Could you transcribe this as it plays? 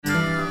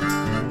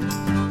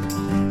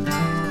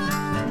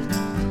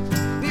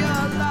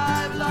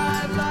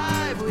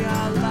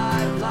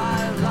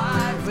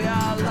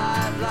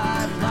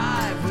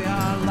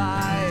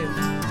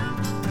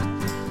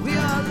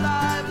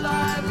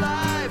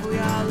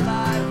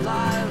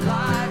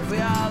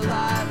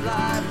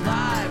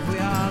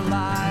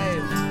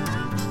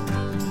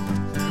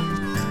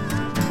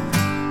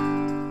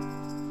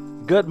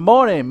Good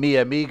morning, mi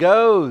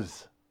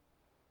amigos.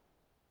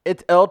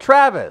 It's El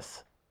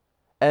Travis,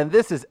 and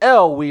this is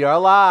El We Are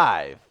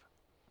Live.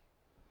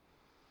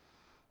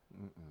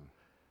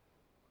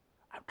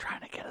 I'm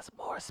trying to get us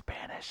more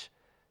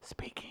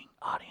Spanish-speaking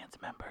audience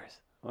members.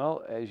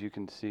 Well, as you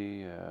can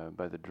see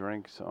by the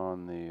drinks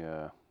on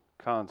the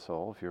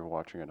console, if you're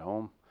watching at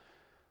home,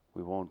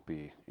 we won't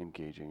be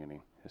engaging any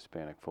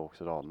Hispanic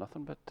folks at all.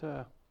 Nothing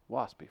but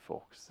waspy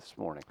folks this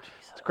morning.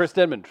 Jesus. It's Chris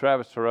Denman,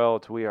 Travis Terrell.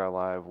 It's We Are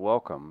Live.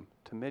 Welcome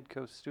to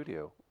Midcoast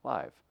Studio,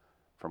 live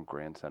from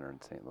Grand Center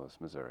in St. Louis,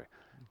 Missouri.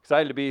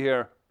 Excited to be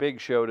here. Big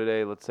show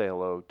today. Let's say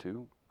hello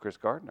to Chris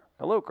Gardner.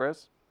 Hello,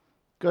 Chris.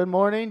 Good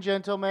morning,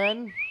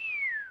 gentlemen.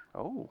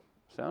 Oh,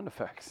 sound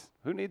effects.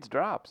 Who needs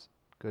drops?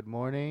 Good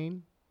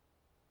morning.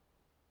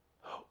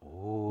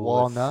 Ooh,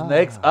 Walnut.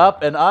 Snakes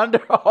up and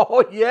under.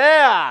 Oh,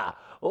 yeah.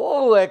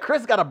 Oh, and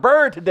Chris got a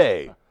bird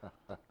today.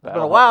 It's been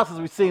a while since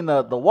we've seen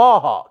the wall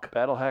hawk.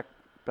 Battlehawk.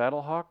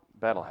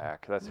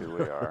 That's who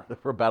we are.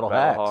 For Battle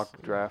Hacks.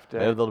 Battlehawk draft day.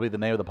 Maybe that'll be the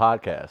name of the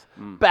podcast.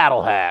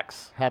 Battle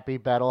Hacks. Happy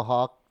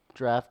Battlehawk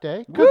draft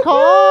day. Woo-hoo! Good call.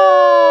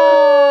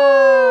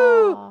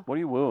 What are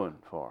you wooing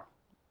for?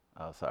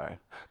 Oh, sorry.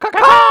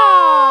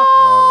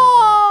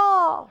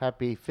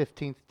 Happy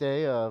 15th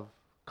day of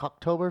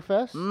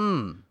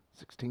Cocktoberfest.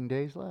 16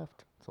 days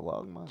left. It's a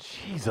long month.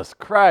 Jesus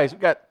Christ, we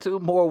got 2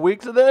 more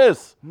weeks of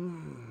this.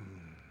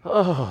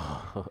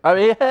 Oh, I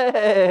mean,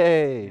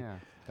 hey. Yeah,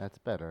 that's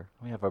better.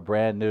 We have a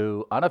brand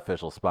new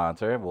unofficial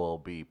sponsor. Will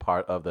be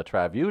part of the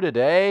Traview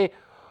today.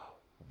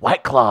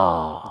 White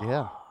Claw.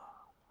 Yeah.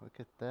 Look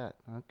at that.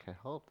 Okay,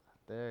 hold on.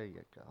 There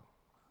you go.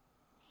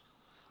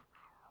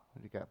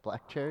 You got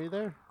black cherry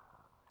there?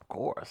 Of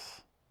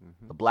course.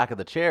 The black of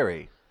the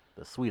cherry,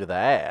 the sweet of the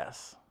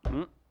ass.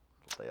 Mm.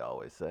 That's what they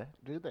always say.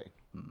 Do they?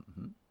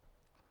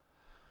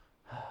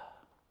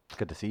 It's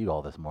good to see you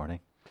all this morning.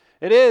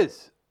 It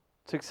is.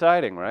 It's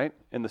exciting, right?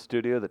 In the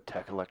studio that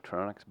Tech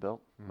Electronics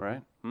built,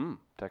 right?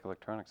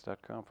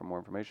 TechElectronics.com for more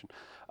information.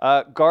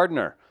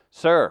 Gardner,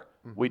 sir,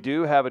 we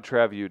do have a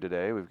Traview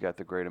today. We've got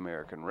the Great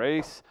American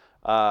Race.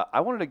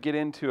 I wanted to get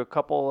into a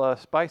couple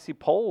spicy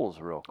polls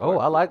real quick. Oh,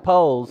 I like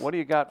polls. What do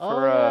you got Oh,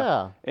 for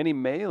yeah. any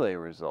melee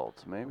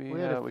results? Maybe We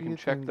had a we few can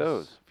check things-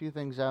 those. few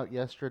things out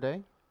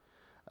yesterday.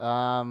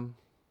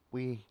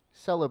 We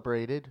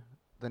celebrated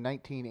the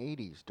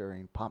 1980s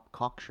during Pop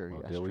Cocksure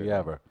yesterday. Did we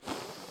ever?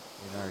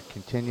 In our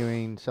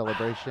continuing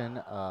celebration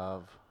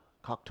of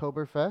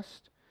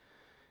Cocktoberfest,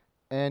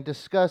 and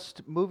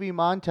discussed movie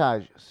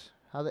montages,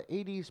 how the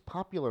 80s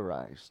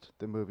popularized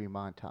the movie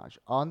montage.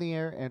 On the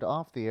air and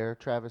off the air,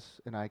 Travis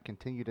and I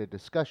continued a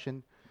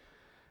discussion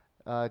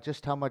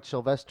just how much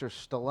Sylvester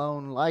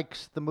Stallone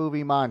likes the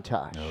movie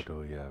montage. No,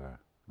 do we ever?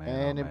 Man,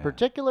 and oh, in man.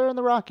 particular in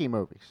the Rocky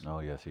movies. Oh,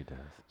 yes, he does.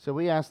 So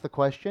we asked the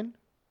question,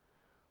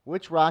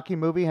 which Rocky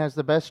movie has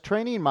the best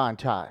training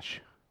montage?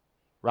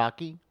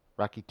 Rocky,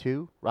 Rocky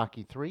 2,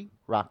 Rocky 3,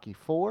 Rocky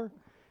 4,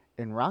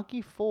 and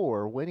Rocky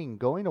 4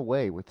 going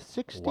away with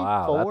 64%.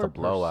 Wow, that's a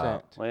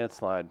blowout.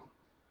 Landslide.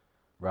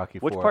 Rocky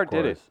Which 4, part of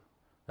did it? course.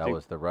 That Think-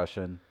 was the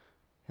Russian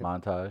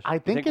montage. I You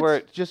think think it's where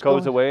it just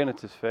goes going, away and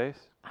it's his face?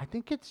 I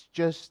think it's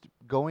just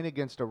going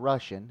against a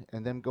Russian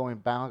and then going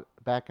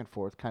back and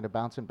forth, kind of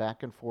bouncing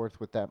back and forth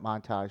with that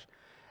montage.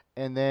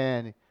 And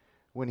then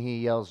when he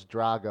yells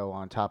Drago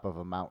on top of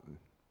a mountain,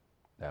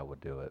 That would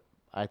do it.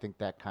 I think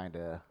that kind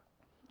of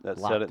That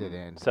Locked set it it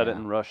in, Set it yeah.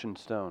 in Russian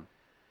stone.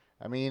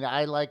 I mean,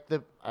 I like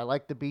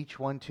the beach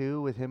one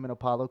too with him and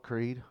Apollo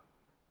Creed.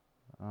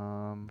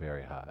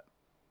 Very hot.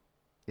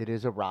 It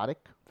is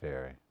erotic.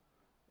 Very.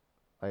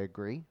 I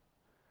agree.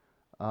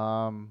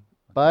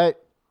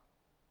 But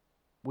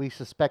we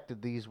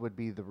suspected these would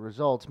be the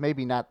results.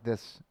 Maybe not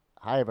this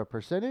high of a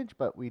percentage,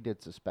 but we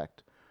did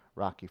suspect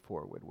Rocky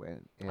 4 would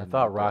win. I and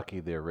thought we did. Rocky,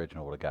 the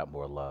original, would have got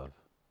more love.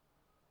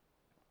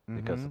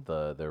 Because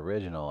Mhm. the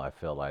original, I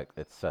feel like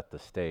it set the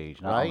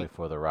stage, not Right. only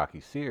for the Rocky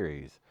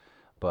series,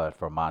 but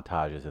for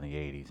montages in the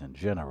 80s in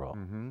general.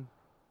 Mhm.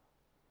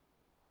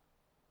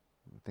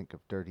 Think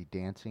of Dirty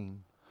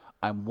Dancing,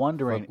 I'm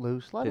wondering,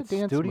 Footloose, a lot of did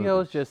dance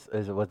studios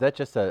movies. was that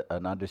just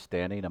an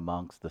understanding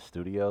amongst the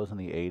studios in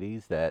the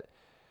 80s that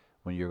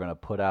when you're going to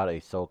put out a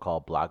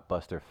so-called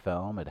blockbuster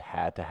film, it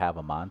had to have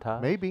a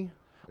montage? Maybe.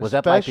 Was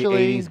that like the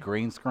Especially- 80s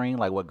green screen?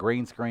 Like what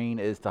green screen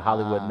is to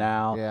Hollywood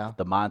now, yeah.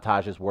 the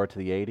montages were to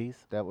the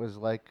 80s? That was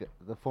like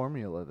the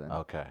formula then.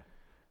 Okay.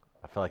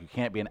 I feel like you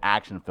can't be an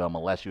action film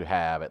unless you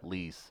have at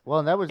least Well,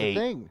 and that was the 8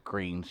 thing.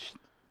 green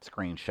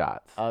screen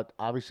shots.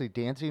 Obviously,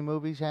 dancing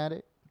movies had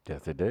it.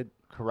 Yes, it did.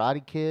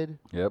 Karate Kid.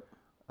 Yep.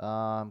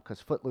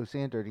 Because Footloose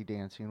and Dirty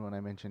Dancing, when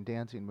I mentioned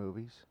dancing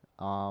movies.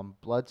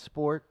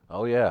 Bloodsport.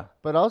 Oh, yeah.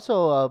 But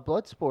also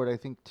Bloodsport, I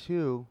think,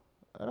 too.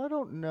 And I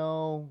don't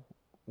know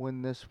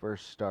when this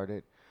first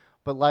started.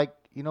 But, like,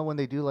 you know when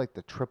they do, like,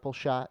 the triple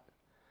shot?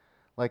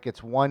 Like,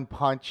 it's one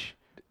punch,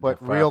 but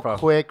From- real from-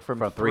 quick from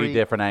three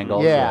different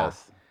angles. Yeah.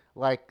 Yes.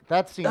 Like,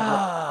 that seems...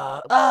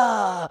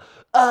 That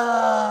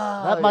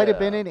that might have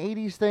been an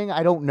 80s thing.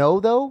 I don't know,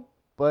 though.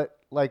 But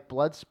like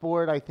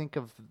Bloodsport, I think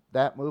of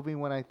that movie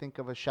when I think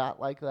of a shot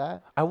like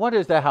that. I wonder,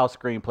 is that how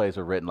screenplays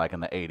were written like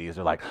in the 80s?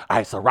 They're like, all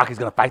right, so Rocky's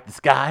going to fight this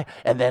guy,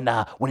 and then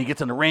when he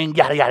gets in the ring,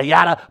 yada, yada,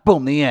 yada,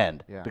 boom, the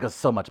end. Yeah. Because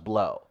so much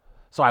blow.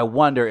 So I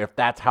wonder if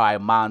that's how I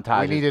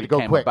montage needed to go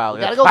became quick. about.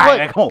 We gotta go all right,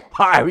 quick. come on.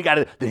 All right, we got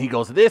to. Then he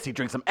goes to this, he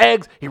drinks some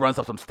eggs, he runs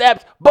up some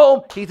steps,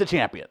 boom, he's a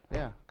champion.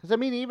 Yeah, because I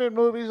mean, even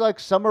movies like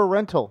Summer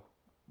Rental,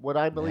 what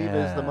I believe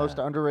is the Yeah. most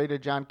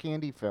underrated John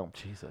Candy film,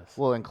 Jesus.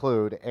 will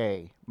include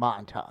a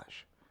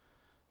montage.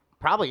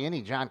 Probably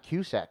any John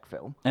Cusack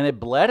film. And it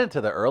bled into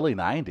the early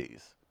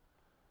 90s.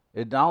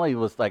 It not only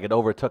was like it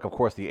overtook, of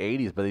course, the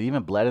 80s, but it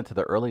even bled into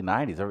the early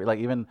 90s. Like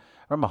even,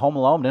 remember Home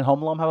Alone? Didn't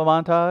Home Alone have a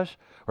montage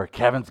where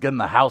Kevin's getting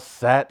the house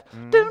set?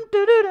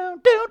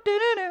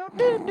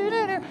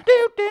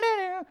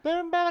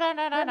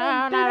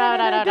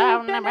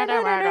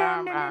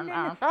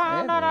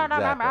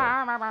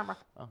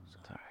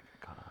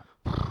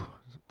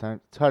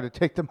 It's hard to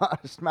take the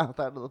modest mouth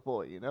out of the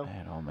boy, you know?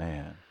 Man, oh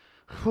man.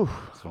 Whew.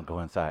 This one go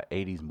inside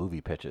 80s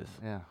movie pitches.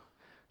 Yeah.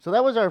 So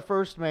that was our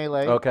first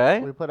melee. Okay.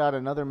 We put out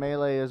another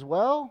melee as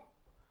well,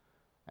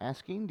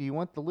 asking, do you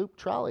want the loop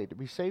trolley to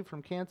be saved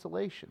from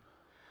cancellation?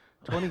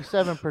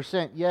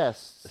 27%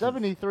 yes,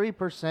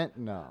 73%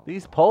 no.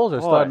 These polls are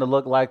Boy. starting to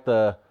look like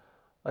the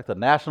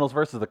Nationals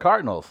versus the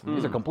Cardinals.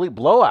 These are complete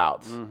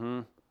blowouts.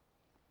 Mm-hmm.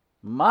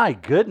 My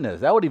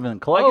goodness, that would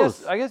even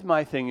close. I guess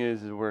my thing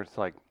is where it's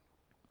like,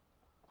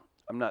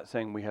 I'm not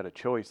saying we had a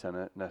choice in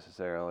it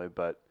necessarily,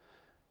 but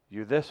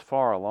you're this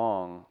far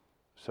along,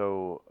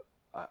 so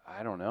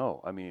I don't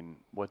know. I mean,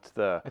 what's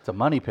the It's a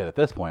money pit at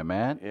this point,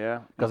 man.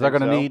 yeah? Because they're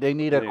going to need, they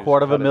need a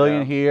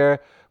 $250,000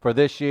 here for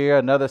this year,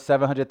 another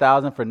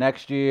 $700,000 for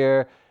next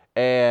year,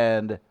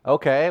 and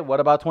okay, what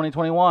about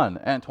 2021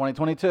 and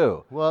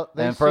 2022? Well,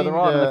 they and further seem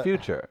on in to- the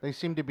future. They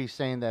seem to be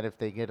saying that if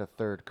they get a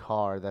third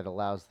car, that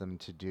allows them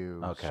to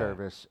do Okay.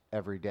 service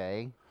every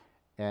day.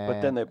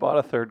 But then they bought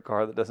a third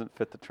car that doesn't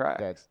fit the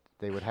tracks. that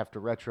they would have to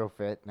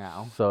retrofit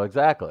now. So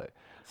exactly.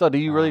 So do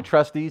you really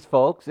trust these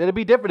folks? It'd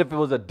be different if it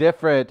was a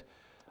different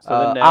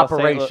then now St.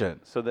 Louis- operation.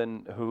 So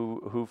then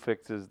who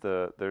fixes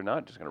the? They're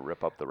not just going to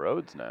rip up the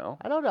roads now.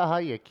 I don't know how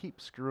you keep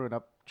screwing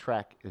up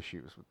track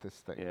issues with this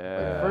thing.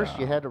 Yeah. Like first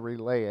you had to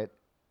relay it,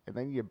 and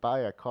then you buy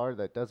a car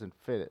that doesn't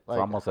fit it. Like,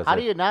 almost as how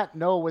do if- you not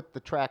know what the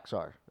tracks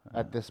are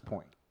at this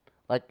point?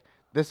 Like,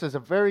 this is a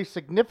very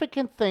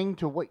significant thing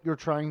to what you're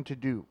trying to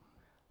do.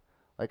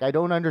 Like, I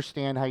don't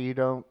understand how you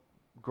don't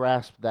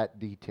grasp that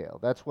detail.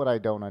 That's what I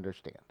don't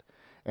understand.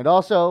 And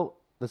also,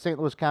 the St.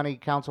 Louis County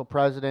Council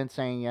president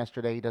saying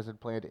yesterday he doesn't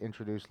plan to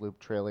introduce loop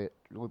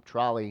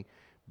trolley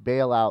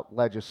bailout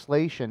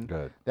legislation.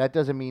 Good. That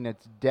doesn't mean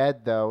it's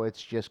dead, though.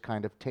 It's just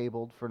kind of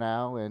tabled for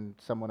now, and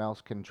someone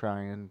else can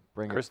try and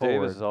bring Chris it forward.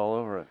 Davis is all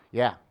over it.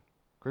 Yeah,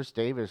 Chris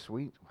Davis.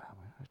 We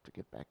have to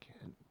get back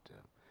in.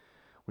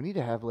 We need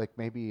to have like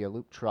maybe a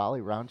loop trolley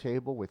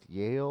roundtable with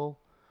Yale,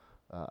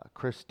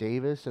 Chris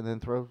Davis, and then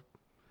throw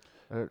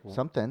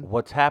something.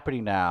 What's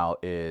happening now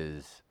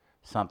is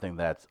something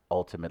that's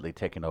ultimately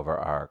taking over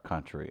our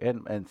country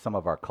and some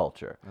of our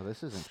culture. No,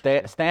 this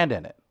isn't. Stand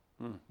in it.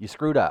 You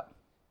screwed up.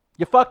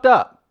 You fucked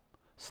up.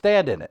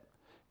 Stand in it.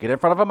 Get in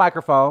front of a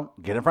microphone.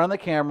 Get in front of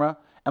the camera,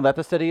 and let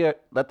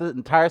the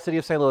entire city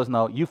of St. Louis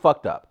know you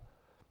fucked up.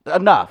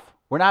 Enough.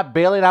 We're not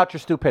bailing out your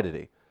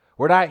stupidity.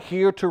 We're not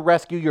here to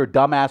rescue your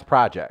dumbass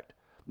project.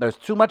 There's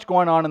too much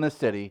going on in this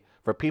city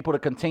for people to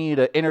continue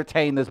to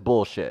entertain this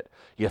bullshit.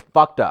 You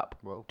fucked up.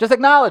 Whoa. Just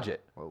acknowledge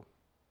it. Whoa.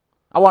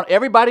 I want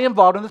everybody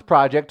involved in this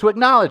project to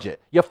acknowledge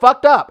it. You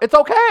fucked up. It's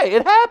okay.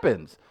 It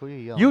happens. Who are you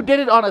yelling You at? did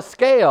it on a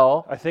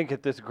scale. I think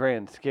at this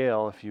grand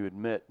scale, if you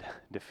admit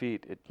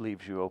defeat, it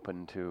leaves you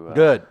open to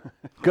Good.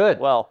 Good.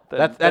 Well, then,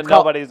 that's then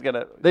called- nobody's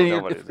gonna. Then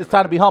nobody's it's gonna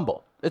time to be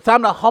humble. It's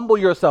time to humble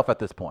yourself at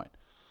this point.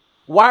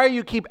 Why are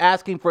you keep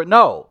asking for it?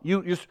 No,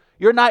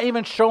 you're not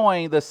even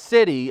showing the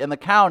city and the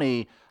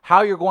county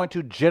how you're going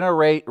to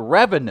generate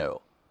revenue.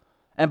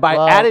 And by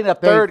Well, adding a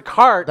third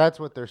cart, That's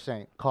what they're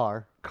saying.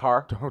 Car.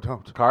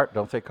 don't cart,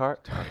 don't say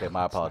cart. Okay,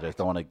 my apologies.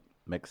 Don't want to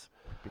mix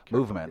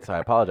movements. I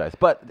apologize.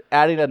 But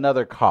adding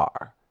another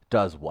car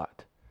does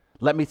what?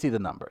 Let me see the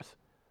numbers.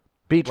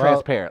 Be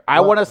transparent.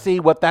 I well- want to see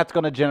what that's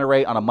going to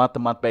generate on a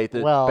month-to-month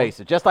basis,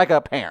 just like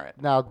a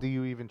parent. Now, do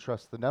you even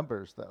trust the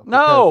numbers though?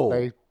 No. Because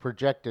they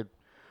projected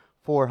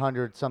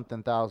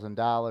 $400-something thousand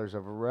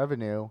of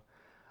revenue,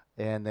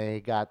 and they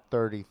got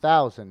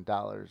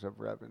 $30,000 of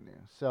revenue.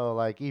 So,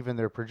 like, even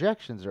their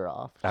projections are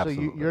off. So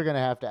Absolutely. you're going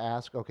to have to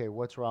ask, okay,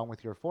 what's wrong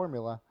with your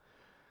formula?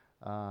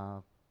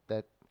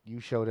 That you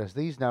showed us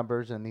these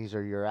numbers, and these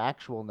are your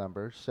actual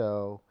numbers.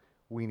 So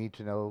we need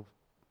to know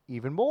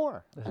even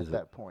more at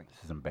that point.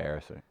 This is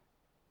embarrassing.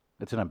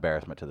 It's an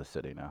embarrassment to the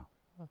city now.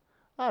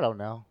 I don't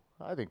know.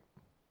 I think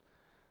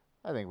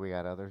we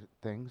got other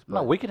things. No,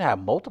 but- we can have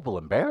multiple Oh,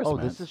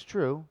 embarrassments. this is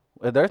true.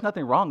 There's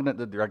nothing wrong.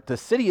 The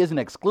city isn't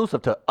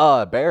exclusive to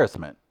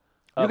embarrassment.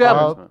 You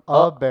Embarrassment.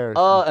 got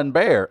Embarrassment.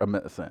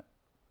 embarrassment.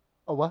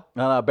 Oh, what?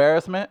 An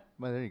embarrassment.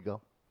 Well, there you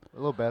go. A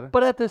little better.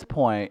 But at this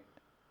point,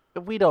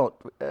 if we don't,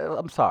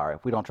 I'm sorry,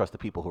 if we don't trust the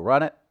people who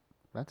run it,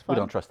 That's We fine.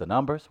 don't trust the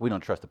numbers. We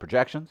don't trust the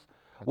projections.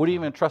 We don't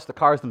even trust the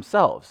cars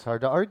themselves. It's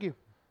hard to argue.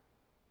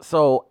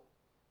 So,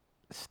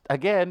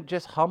 again,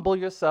 just humble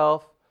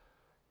yourself.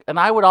 And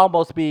I would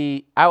almost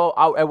be,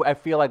 I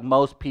feel like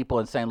most people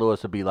in St.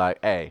 Louis would be like,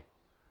 hey,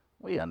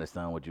 we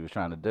understand what you was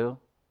trying to do.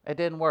 It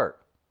didn't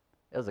work.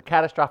 It was a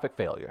catastrophic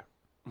failure.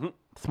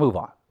 Let's move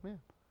on. Yeah.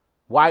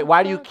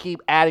 Why do you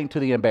keep adding to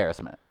the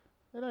embarrassment?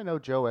 And I know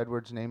Joe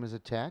Edwards' name is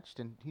attached,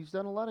 and he's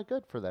done a lot of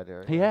good for that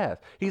area. He has.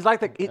 He's like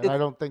the. And I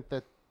don't think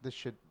that this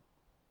should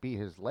be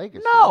his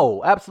legacy.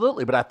 No,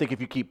 absolutely. But I think if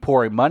you keep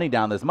pouring money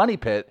down this money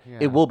pit, Yeah.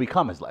 it will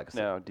become his legacy.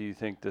 Now, do you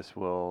think this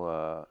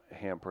will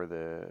hamper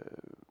the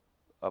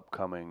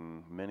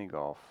upcoming mini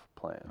golf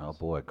plans? Oh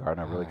boy,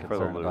 Gardner really I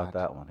concerned hope about not.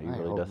 that one. He I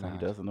really hope doesn't. not.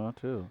 He doesn't know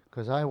too.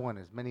 Because I want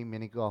as many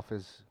mini golf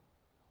as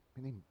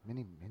mini.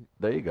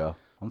 There you go.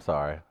 I'm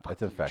sorry.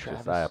 It's you, infectious.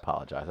 I Travis.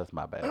 apologize. That's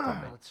my bad. It's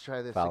on me. Let's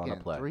try this Foul on the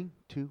again. play. 3,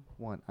 2,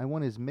 1. I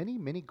want as many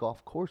mini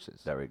golf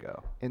courses There we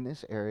go. in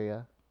this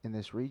area, in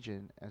this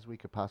region, as we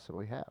could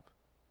possibly have.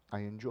 I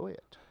enjoy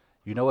it.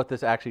 You know what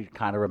this actually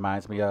kind of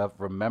reminds me of?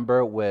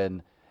 Remember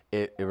when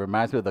it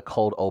reminds me of the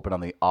cold open on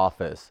The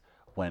Office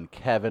when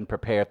Kevin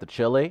prepared the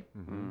chili?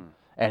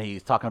 And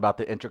he's talking about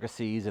the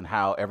intricacies and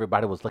how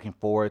everybody was looking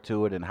forward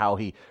to it and how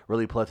he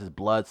really puts his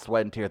blood,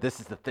 sweat, and tears. This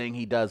is the thing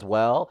he does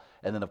well.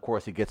 And then, of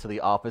course, he gets to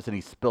the office and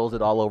he spills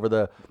it all over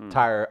the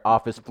entire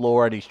office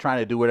floor. And he's trying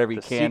to do whatever he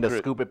can to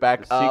scoop it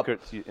back the up.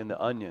 secrets in the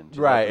onions.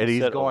 you Right, let them and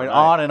he's sit going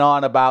overnight. on and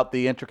on about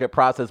the intricate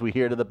process we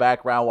hear to the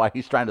background while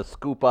he's trying to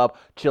scoop up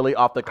chili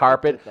off the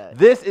carpet. that.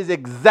 This is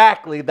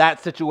exactly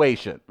that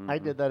situation. I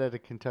did that at a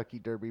Kentucky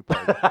Derby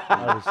party.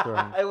 I was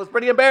throwing. It was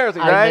pretty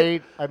embarrassing,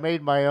 right? I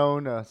made my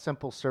own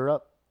simple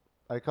syrup.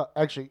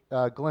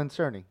 Glenn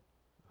Cerny,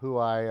 who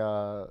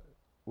I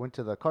went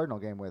to the Cardinal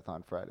game with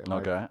on Friday.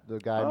 Okay. The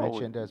guy I Oh,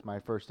 mentioned as my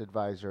first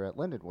advisor at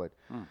Lindenwood.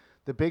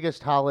 The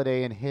biggest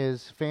holiday in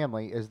his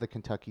family is the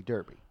Kentucky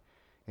Derby,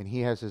 and he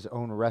has his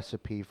own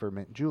recipe for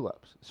mint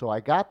juleps. So I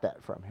got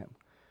that from him.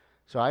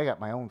 So I got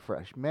my own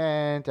fresh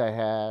mint. I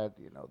had,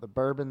 the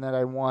bourbon that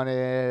I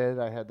wanted.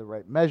 I had the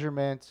right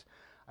measurements.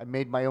 I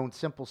made my own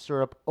simple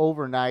syrup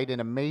overnight in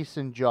a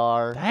mason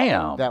jar.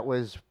 Damn. That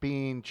was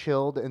being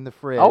chilled in the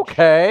fridge.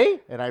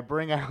 Okay. And I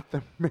bring out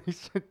the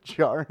mason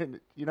jar, and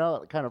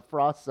it kind of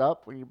frosts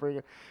up when you bring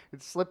it.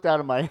 It slipped out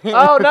of my hand.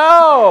 Oh,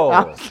 no.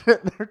 I'm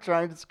sitting there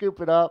trying to scoop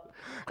it up,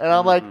 and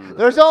I'm like,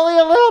 "There's only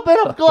a little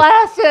bit of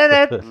glass in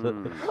it.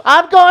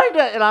 I'm going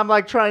to," and I'm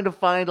like trying to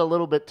find a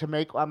little bit to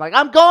make. I'm like,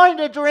 "I'm going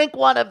to drink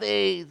one of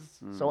these."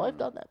 So I've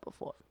done that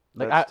before.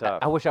 Like, That's I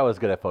tough. wish I was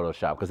good at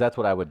Photoshop because that's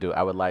what I would do.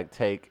 I would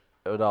take,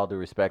 with all due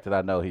respect, and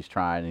I know he's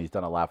trying and he's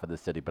done a lot for the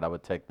city, but I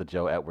would take the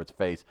Joe Edwards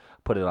face,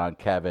 put it on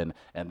Kevin,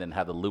 and then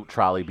have the loot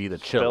trolley be the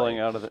chili. Spilling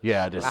out of the-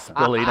 Yeah, just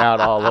spilling out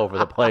all over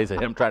the place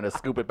and him trying to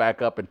scoop it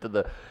back up into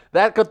the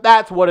cause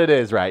that's what it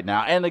is right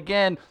now. And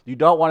again, you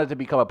don't want it to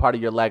become a part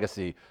of your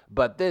legacy,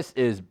 but this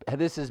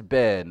has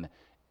been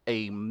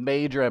a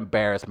major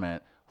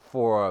embarrassment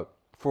for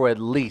at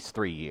least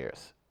 3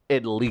 years.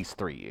 At least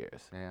 3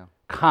 years. Yeah.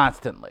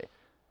 Constantly.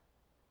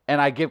 And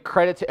I give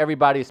credit to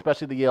everybody,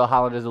 especially the Yale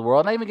Hollanders of the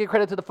world. And I even give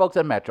credit to the folks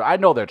at Metro. I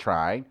know they're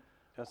trying.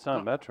 That's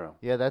not Metro.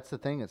 Yeah, that's the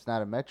thing. It's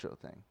not a Metro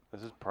thing.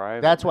 This is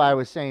private. That's why I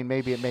was saying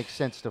maybe it makes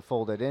sense to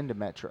fold it into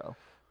Metro.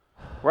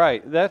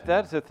 Right.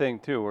 That's the thing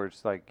too, where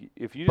it's like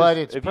if you But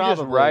just it's if you just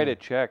probably- write a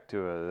check to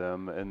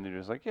them and you're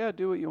just like, yeah,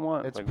 do what you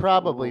want. It's like,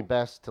 probably ooh.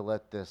 best to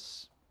let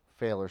this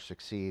fail or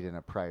succeed in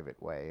a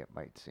private way, it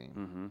might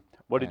seem.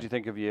 What did you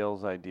think of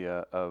Yale's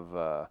idea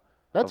of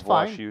That's of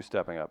fine. WashU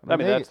stepping up? I I mean,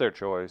 mean, they- that's their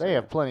choice. They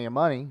have plenty of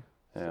money.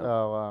 Yeah.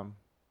 So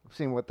I've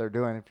seen what they're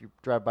doing. If you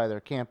drive by their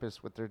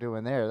campus, what they're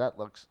doing there, that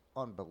looks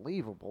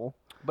unbelievable.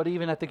 But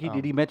even I think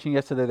he mentioned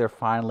yesterday they're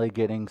finally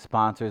getting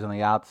sponsors on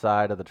the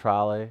outside of the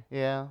trolley.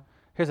 Yeah.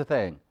 Here's the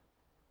thing.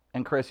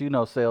 And Chris, you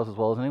know sales as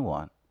well as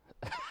anyone.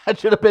 That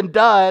should have been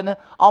done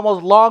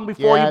almost long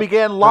before Yeah, you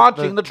began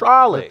launching the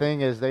trolley. The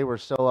thing is, they were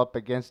so up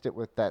against it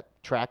with that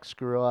track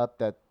screw up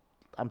that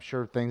I'm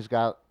sure things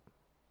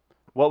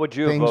What would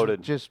you have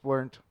voted? just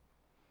weren't.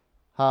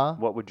 Huh?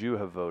 What would you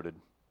have voted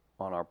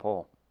on our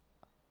poll?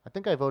 I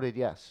think I voted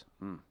yes,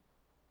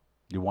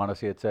 You want to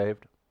see it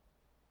saved?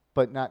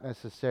 but not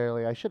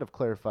necessarily. I should have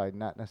clarified,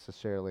 not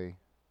necessarily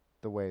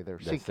the way they're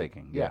That's seeking.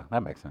 thinking. Yeah,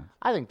 that makes sense.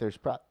 I think there's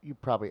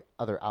probably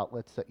other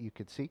outlets that you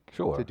could seek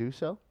Sure. to do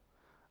so,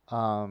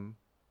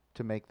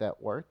 to make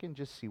that work and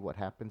just see what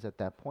happens at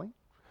that point.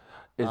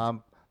 Is-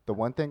 The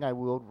one thing I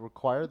will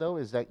require, though,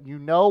 is that you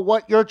know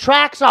what your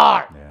tracks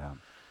are. Yeah.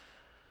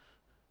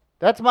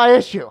 That's my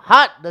issue.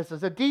 This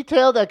is a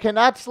detail that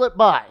cannot slip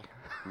by.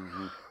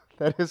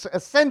 That is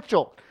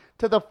essential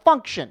to the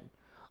function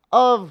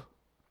of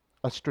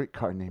a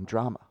streetcar named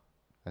Drama,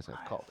 as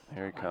I've called it.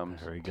 Here he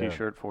comes. Very good.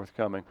 T-shirt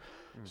forthcoming.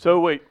 So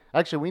wait.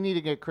 Actually, we need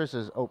to get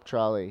Chris's Oak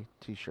Trolley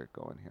T-shirt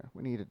going here.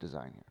 We need a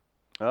design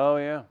here. Oh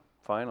yeah,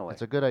 finally.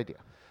 That's a good idea.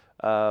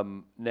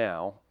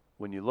 Now,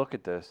 when you look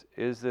at this,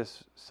 is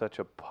this such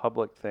a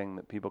public thing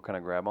that people kind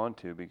of grab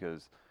onto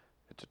because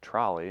it's a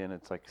trolley and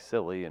it's like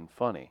silly and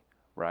funny,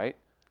 right?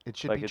 It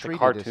should Like be it's a treated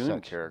cartoon as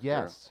such. character.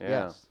 Yes, Yeah.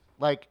 yes.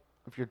 Like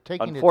if you're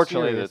taking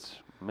Unfortunately, it serious,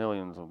 that's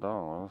millions of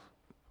dollars.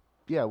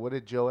 yeah. What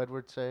did Joe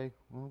Edwards say?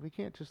 Well, we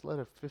can't just let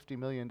a $50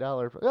 million.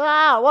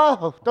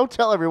 Whoa! Don't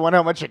tell everyone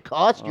how much it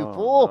cost, you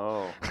fool.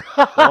 No.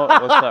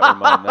 Let's not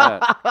remind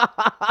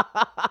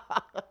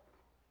that.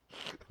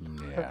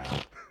 Yeah.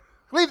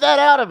 Leave that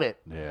out of it.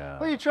 Yeah.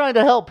 What are you trying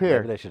to help here?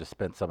 Maybe they should have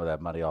spent some of that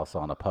money also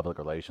on a public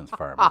relations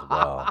firm as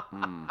well.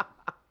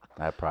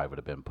 That probably would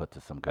have been put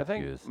to some I good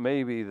think use.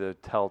 maybe the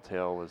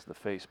telltale was the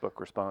Facebook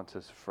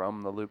responses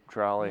from the Loop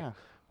Trolley Yeah.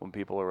 when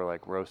people were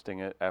like roasting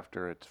it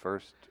after its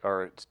first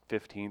or its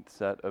 15th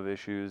set of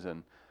issues,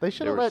 and They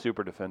should they have were let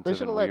super they defensive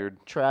should and have weird.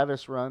 let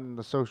Travis run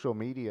the social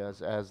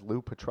medias as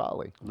Lou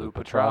Petrali. Lou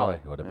Petrali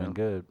Petrali would have yeah. been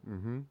good.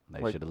 Mm-hmm. They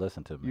Like, should have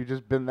listened to me. You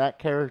just been that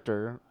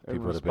character. and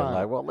People would have been respond.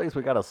 like, well, at least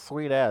we got a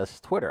sweet ass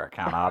Twitter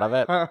account out of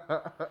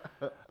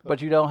it.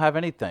 But you don't have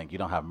anything. You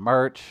don't have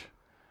merch.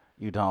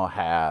 You don't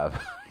have,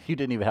 you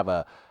didn't even have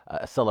a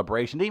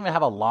celebration. Didn't even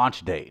have a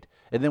launch date.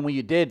 And then when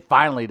you did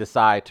finally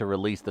decide to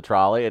release the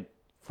trolley, it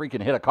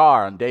freaking hit a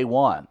car on day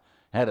one.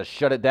 Had to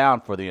shut it down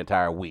for the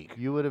entire week.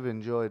 You would have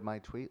enjoyed my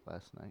tweet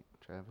last night,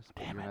 Travis.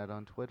 But Damn you're it. not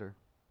on Twitter.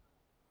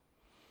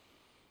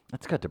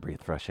 It's good to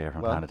breathe fresh air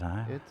from Well, time to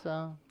time. It's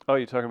Oh,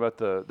 you're talking about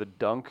the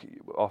dunk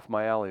off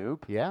my alley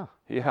oop? yeah.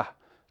 Yeah, that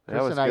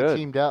Chris was and I good.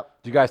 teamed up.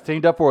 You guys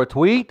teamed up for a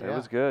tweet? That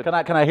was good. Can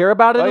I hear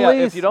about it Oh at yeah,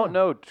 least? if you don't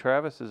know,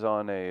 Travis is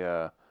on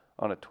a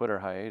Twitter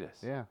hiatus.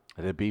 Yeah.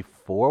 It'd be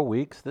 4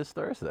 weeks this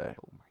Thursday.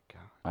 Oh my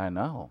God. I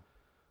know.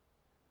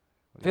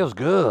 Feels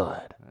good.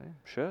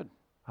 Should.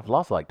 I've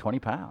lost like 20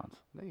 pounds.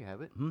 There you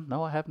have it.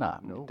 No, I have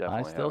not. No. I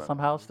Definitely still haven't.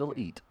 somehow still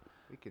eat.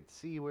 We could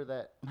see where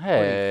that Hey,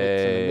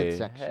 fits in the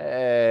midsection.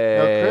 hey.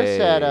 No, Chris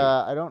said,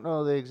 I don't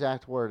know the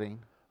exact wording.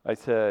 I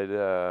said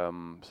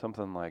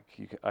something like,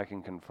 I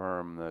can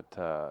confirm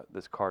that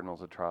this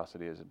Cardinals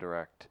atrocity is a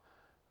direct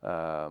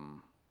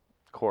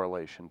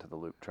correlation to the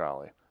Loop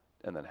Trolley,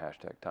 and then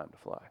hashtag time to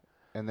fly.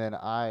 And then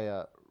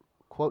I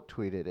quote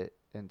tweeted it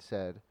and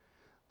said,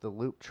 the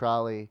Loop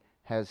Trolley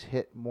has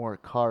hit more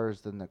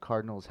cars than the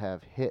Cardinals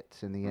have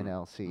hits in the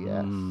NLCS.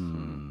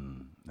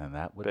 And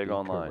that would Big be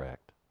online.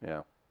 correct.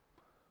 Yeah.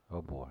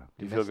 Oh, boy.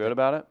 Do you You feel missed good it.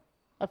 about it?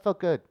 I felt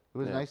good. It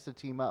was Yeah. nice to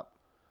team up.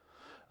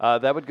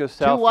 That would go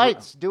south. Two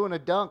whites doing a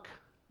dunk,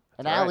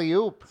 an That's right. alley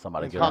oop.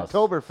 Somebody It's getting on,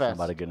 Oktoberfest.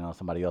 somebody getting on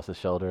somebody else's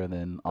shoulder and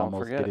then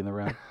almost forget. getting the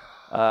rim.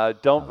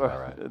 Don't. Sounds about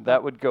right.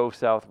 That would go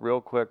south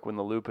real quick when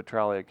the Lou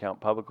Petrali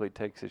account publicly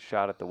takes his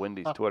shot at the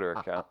Wendy's Twitter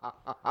account.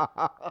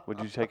 Would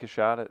you take a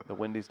shot at the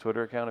Wendy's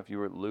Twitter account if you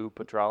were Lou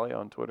Petrali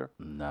on Twitter?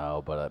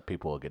 No, but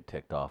people will get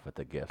ticked off at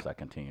the gifts I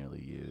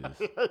continually use.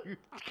 You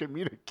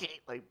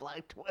communicate like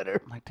Black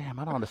Twitter. I'm like, damn,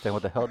 I don't understand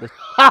what the hell this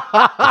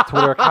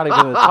Twitter account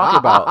even is talking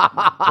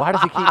about. Why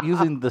does he keep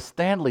using the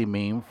Stanley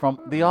meme from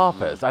The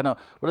Office? I know.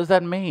 What does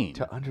that mean?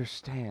 To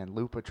understand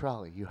Lou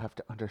Petrali, you have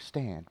to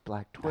understand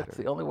Black Twitter. That's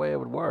the only way it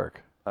would work.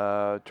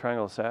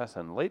 Triangle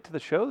Assassin. Late to the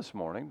show this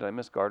morning. Did I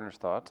miss Gardner's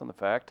thoughts on the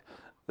fact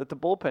that the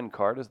bullpen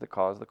card is the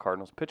cause of the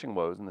Cardinals' pitching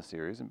woes in the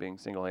series and being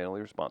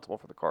single-handedly responsible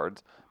for the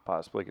Cards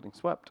possibly getting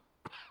swept?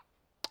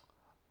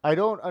 I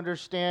don't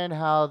understand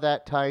how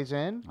that ties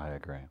in I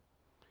agree.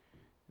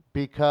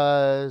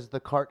 because the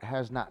cart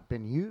has not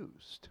been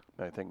used.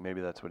 I think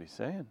maybe that's what he's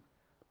saying.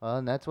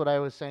 And that's what I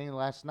was saying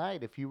last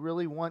night. If you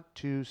really want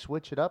to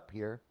switch it up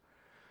here,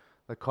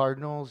 the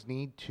Cardinals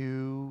need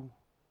to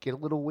get a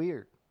little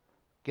weird,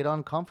 get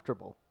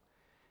uncomfortable.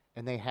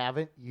 And they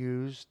haven't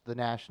used the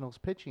Nationals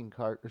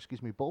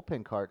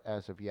bullpen cart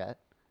as of yet.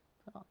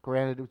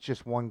 Granted, it was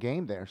just one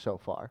game there so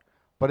far,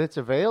 but it's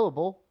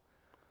available.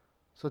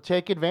 So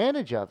take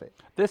advantage of it.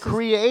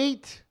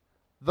 Create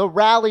the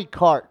rally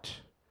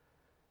cart.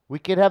 We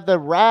could have the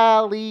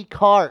rally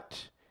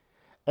cart.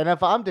 And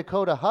if I'm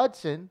Dakota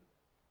Hudson,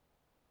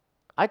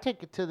 I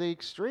take it to the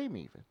extreme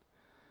even.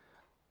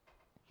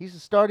 He's the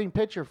starting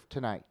pitcher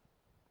tonight.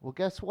 Well,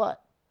 guess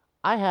what?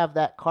 I have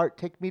that cart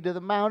take me to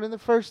the mound in the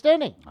first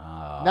inning.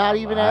 Oh, Not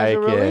even as a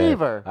like it.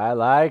 reliever. I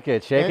like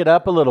it. Shake And- it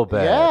up a little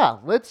bit. Yeah,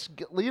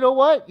 you know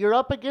what? You're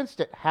up against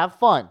it. Have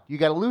fun. You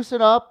got to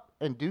loosen up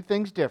and do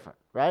things different,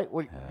 right?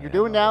 What you're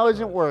doing no now choice.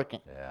 isn't working.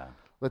 Yeah.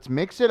 Let's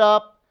mix it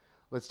up.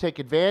 Let's take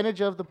advantage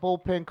of the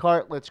bullpen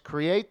cart. Let's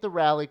create the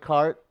rally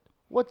cart.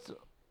 What's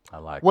I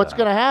like going that.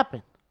 to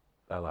happen?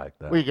 I like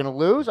that. Are you going to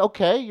lose?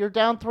 Okay, you're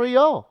down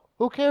 3-0.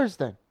 Who cares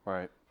then?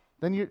 Right.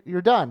 Then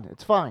you're done.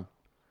 It's fine.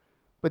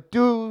 But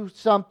do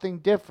something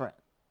different.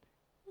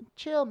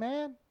 Chill,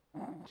 man.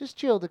 Just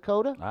chill,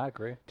 Dakota. I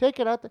agree. Take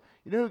it out.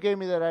 You know who gave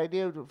me that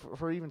idea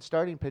for even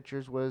starting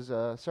pitchers was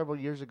several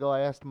years ago.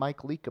 I asked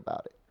Mike Leake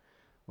about it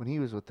when he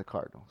was with the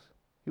Cardinals.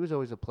 He was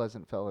always a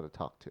pleasant fellow to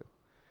talk to.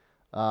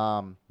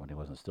 When he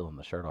wasn't stealing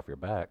the shirt off your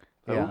back.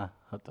 Yeah. Yeah.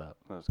 What's up?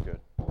 That was good.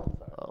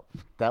 Oh,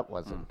 that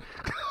wasn't.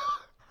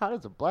 How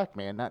does a black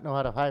man not know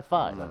how to high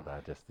five?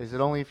 I just, Is it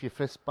only if you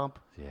fist bump?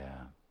 yeah.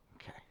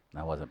 Okay.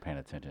 I wasn't paying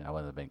attention. I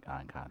wasn't making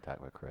eye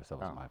contact with Chris. That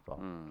was my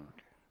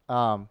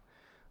fault.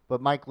 But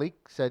Mike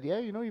Leake said, yeah,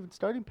 even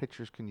starting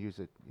pitchers can use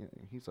it.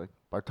 He's like,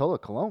 Bartolo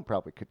Colon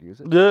probably could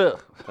use it.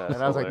 Ugh. That's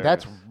And I was like,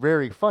 that's hilarious.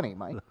 very funny,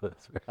 Mike.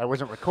 That's very- I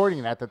wasn't recording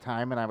it at the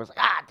time, and I was like,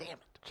 damn it.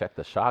 check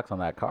the shocks on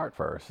that card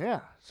first.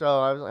 Yeah.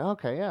 So I was like,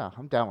 okay, yeah,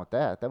 I'm down with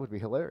that. That would be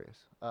hilarious.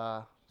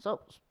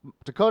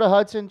 Dakota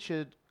Hudson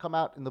should come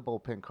out in the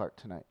bullpen cart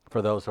tonight.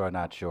 For those who are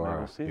not Yeah, sure,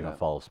 we'll see you can that.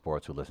 follow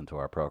sports who listen to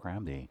our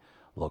program. The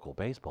local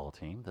baseball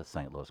team, the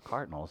St. Louis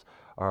Cardinals,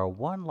 are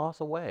one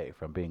loss away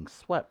from being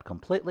swept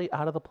completely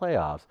out of the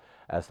playoffs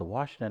as the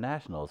Washington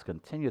Nationals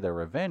continue their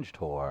revenge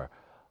tour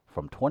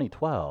from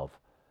 2012.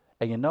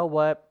 And you know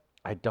what?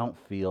 I don't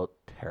feel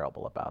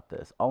terrible about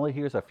this. Only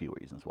here's a few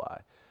reasons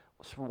why.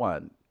 For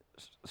one,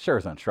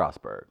 Scherzer and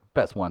Strasburg,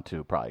 best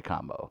 1-2 probably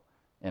combo.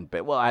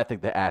 Well, I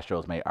think the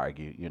Astros may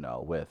argue,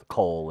 with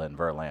Cole and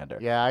Verlander.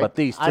 Yeah, but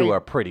these two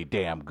are pretty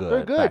damn good.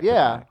 They're good, back to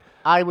yeah. back.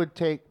 I would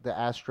take the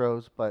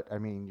Astros, but I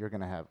mean, you're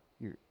gonna have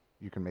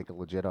you can make a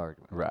legit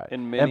argument. Right.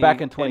 And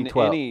back in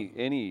 2012,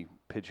 any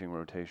pitching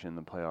rotation in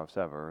the playoffs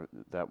ever,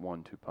 that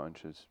 1-2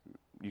 punch is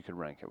you could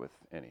rank it with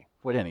any.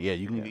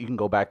 you can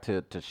go back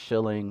to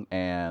Schilling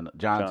and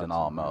Johnson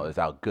almost is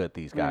how good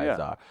these guys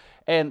are.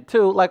 And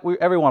two, like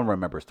everyone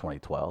remembers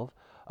 2012.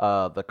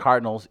 The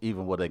Cardinals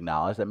even would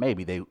acknowledge that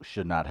maybe they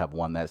should not have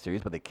won that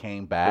series, but they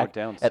came back.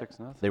 They were down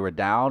 6-0. They were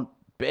down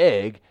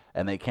big,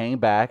 and they came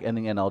back in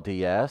the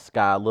NLDS.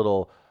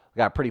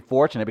 Got pretty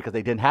fortunate because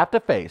they didn't have to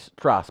face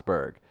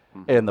Strasburg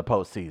in the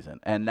postseason.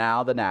 And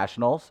now the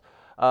Nationals,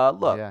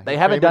 they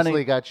haven't done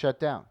He got shut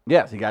down.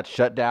 Yes, he got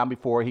shut down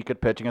before he could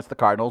pitch against the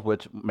Cardinals,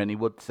 which many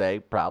would say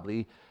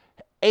probably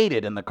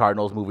aided in the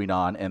Cardinals moving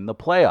on in the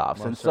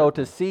playoffs.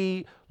 To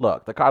see,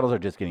 the Cardinals are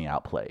just getting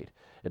outplayed.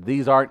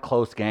 These aren't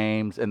close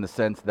games in the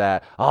sense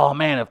that, oh,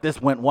 man, if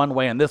this went one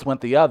way and this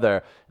went the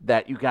other,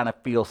 that you kind of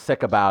feel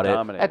sick about it.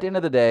 At the end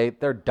of the day,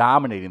 they're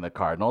dominating the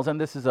Cardinals, and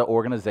this is an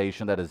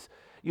organization that is,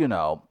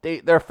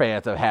 their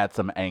fans have had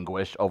some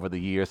anguish over the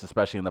years,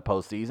 especially in the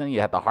postseason. You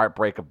had the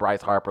heartbreak of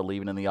Bryce Harper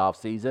leaving in the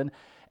offseason,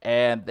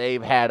 and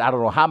they've had I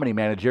don't know how many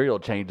managerial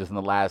changes in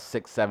the last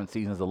 6-7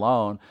 seasons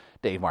alone.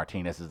 Dave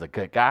Martinez is a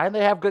good guy, and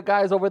they have good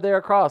guys over there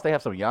across. They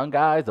have some young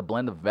guys, a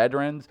blend of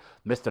veterans,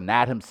 Mr.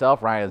 Nat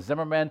himself, Ryan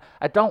Zimmerman.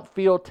 I don't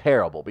feel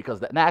terrible because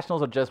the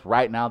Nationals are just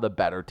right now the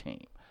better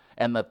team.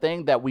 And the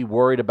thing that we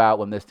worried about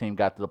when this team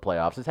got to the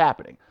playoffs is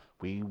happening.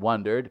 We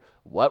wondered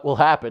what will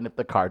happen if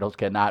the Cardinals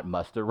cannot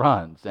muster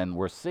runs, and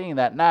we're seeing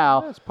that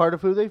now. That's part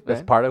of who they've been.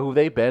 That's part of who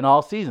they've been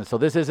all season. So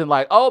this isn't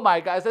like, oh,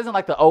 my guys, this isn't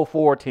like the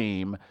 0-4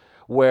 team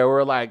where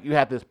we're like, you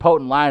had this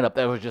potent lineup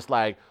that was just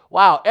like,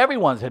 wow,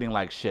 everyone's hitting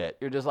like shit.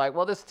 You're just like,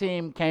 well, this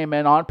team came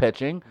in on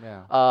pitching,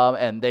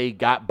 and they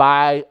got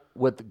by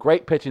with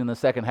great pitching in the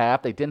second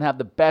half. They didn't have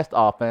the best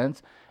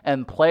offense,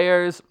 and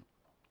players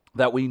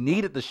that we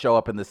needed to show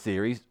up in the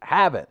series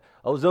haven't.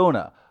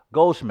 Ozuna,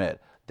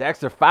 Goldschmidt,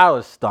 Dexter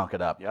Fowler stunk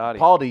it up. Yachty.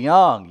 Paul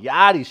DeYoung,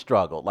 Yachty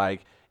struggled.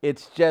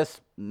 It's just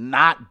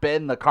not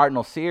been the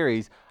Cardinal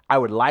series. I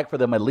would like for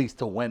them at least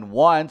to win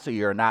one so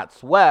you're not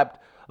swept,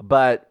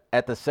 but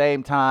at the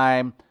same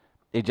time,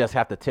 you just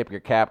have to tip your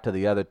cap to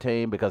the other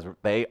team because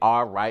they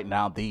are right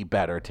now the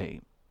better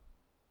team.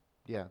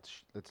 Yeah,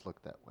 let's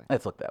look that way.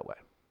 Let's look that way.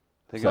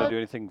 They got to do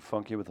anything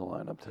funky with the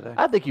lineup today?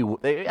 I think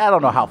I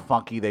don't know how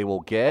funky they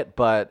will get,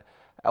 but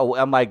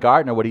unlike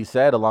Gardner, what he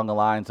said along the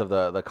lines of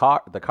the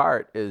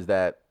cart is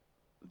that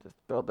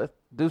just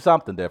do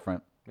something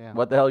different. Yeah.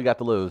 What the hell you got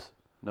to lose?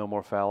 No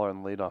more Fowler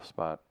in the leadoff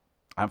spot.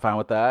 I'm fine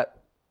with that.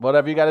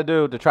 Whatever you got to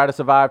do to try to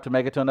survive to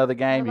make it to another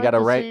game, you got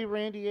to see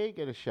Randy A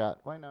get a shot.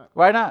 Why not?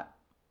 Why not?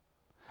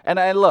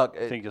 And look,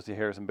 Think you'll see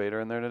Harrison Bader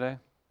in there today?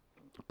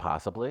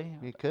 possibly.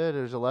 He could.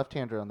 There's a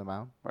left-hander on the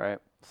mound. Right.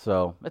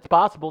 So it's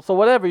possible. So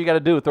whatever you got to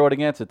do, throw it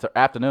against. It's an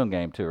afternoon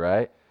game too,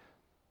 right?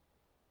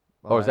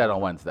 Well, Or is that on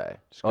Wednesday?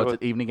 Just Oh, go it's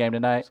with- an evening game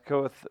tonight? Let's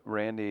go with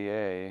Randy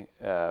A.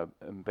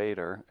 And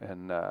Bader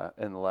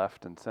in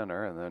left and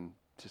center, and then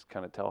just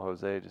kind of tell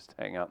Jose just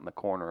hang out in the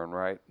corner and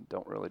right.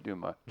 Don't really do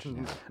much.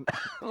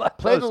 Let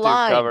Play those the two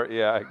line. cover.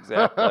 Yeah,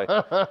 exactly.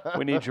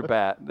 We need your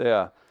bat.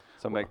 Yeah.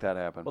 So make that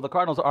happen. Well, the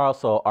Cardinals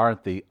also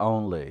aren't the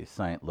only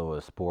St.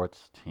 Louis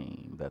sports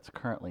team that's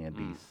currently in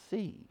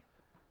D.C.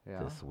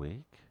 Yeah. this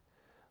week.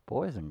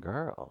 Boys and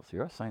girls,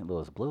 your St.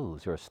 Louis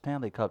Blues, your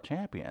Stanley Cup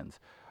champions,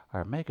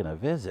 are making a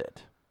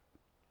visit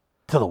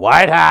to the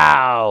White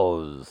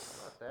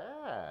House.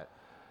 That.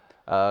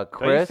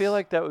 Chris, Don't you feel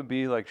like that would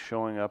be like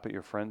showing up at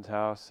your friend's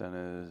house and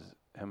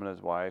him and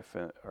his wife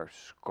are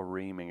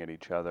screaming at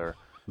each other?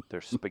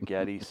 There's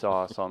spaghetti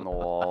sauce on the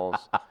walls.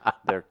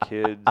 Their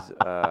kids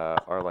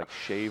are like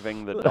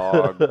shaving the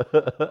dog.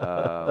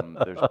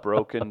 There's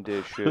broken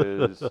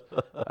dishes.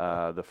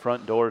 The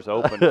front door's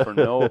open for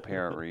no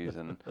apparent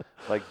reason.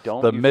 Like,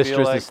 don't the you mistress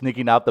feel like, is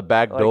sneaking out the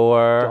back like,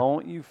 door?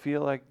 Don't you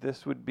feel like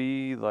this would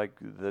be like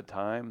the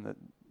time that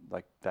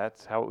like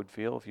that's how it would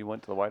feel if you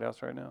went to the White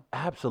House right now?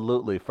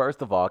 Absolutely.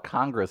 First of all,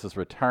 Congress is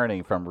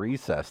returning from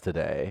recess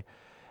today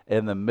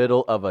in the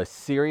middle of a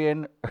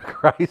Syrian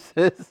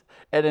crisis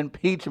and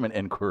impeachment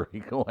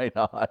inquiry going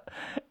on.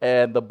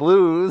 And the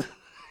Blues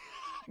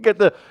get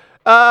the,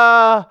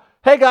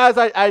 hey guys,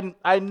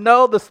 I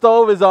know the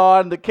stove is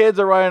on. The kids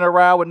are running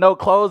around with no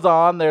clothes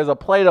on. There's a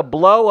plate of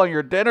blow on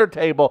your dinner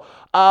table.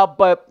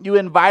 But you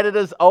invited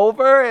us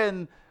over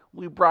and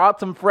We brought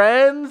some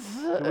friends.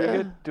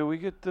 Do we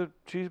get the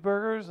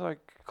cheeseburgers like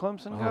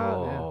Clemson got?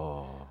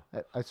 Oh.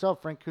 I saw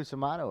Frank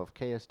Cusimano of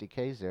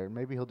KSDK's there.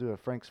 Maybe he'll do a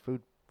Frank's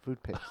food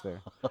picks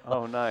there.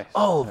 Oh, nice.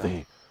 Oh,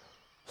 the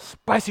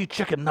spicy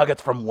chicken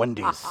nuggets from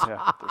Wendy's.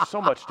 Yeah, they're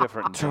so much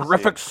different. In DC.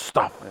 Terrific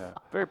stuff. Yeah,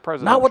 very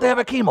presidential. Not what they have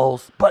at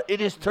Chemo's, but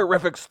it is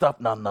terrific stuff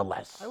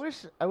nonetheless.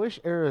 I wish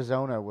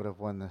Arizona would have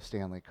won the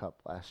Stanley Cup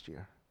last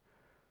year.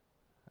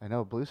 I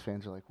know Blues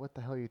fans are like, what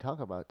the hell are you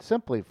talking about?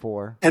 Simply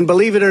for... And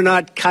believe it or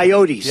not,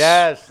 coyotes.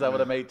 Yes, that would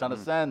have made a ton of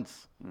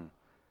sense.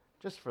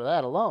 Just for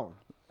that alone.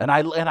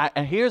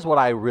 And here's what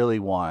I really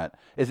want.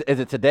 Is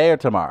it today or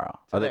tomorrow?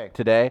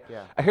 Today?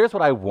 Yeah. Here's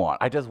what I want.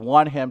 I just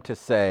want him to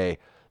say,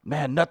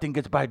 man, nothing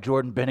gets by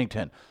Jordan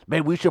Bennington.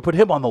 Maybe we should put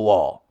him on the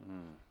wall.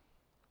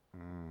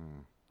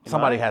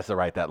 Somebody has to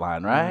write that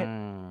line,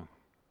 right?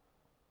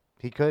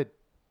 He could.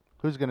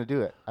 Who's going to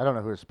do it? I don't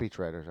know who his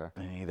speechwriters are.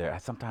 Me neither.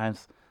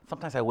 Sometimes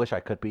I wish I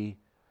could be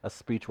a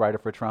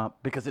speechwriter for Trump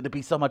because it'd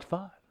be so much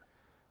fun.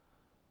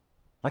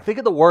 Like think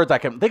of the words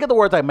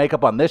I make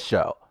up on this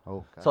show.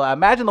 Oh, God. So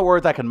imagine the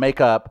words I can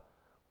make up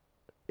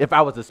if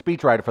I was a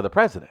speechwriter for the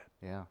president.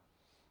 Yeah.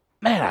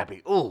 Man, I'd be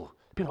people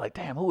are like,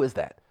 damn, who is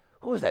that?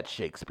 Who is that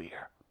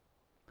Shakespeare?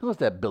 Who is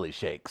that Billy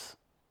Shakes?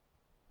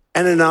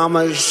 An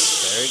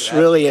anonymous,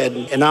 really an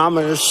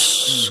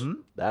anonymous. Mm-hmm.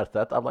 That's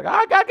I'm like,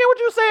 I get what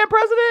you're saying,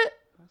 President.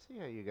 I see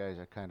how you guys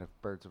are kind of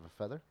birds of a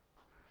feather.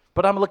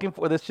 But I'm looking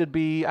for this should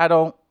be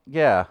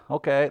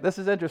okay. This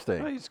is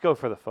interesting. Well, you just go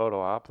for the photo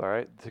op, all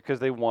right? Because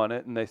they won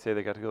it, and they say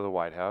they got to go to the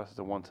White House. It's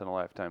a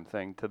once-in-a-lifetime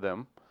thing to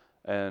them.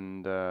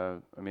 And, I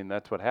mean,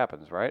 that's what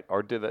happens, right?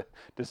 Or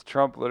does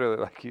Trump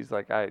literally, he's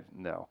like,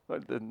 no,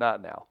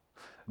 not now.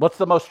 What's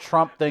the most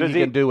Trump thing Does he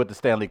he- can do with the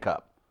Stanley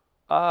Cup?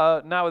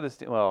 Not with this,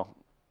 well,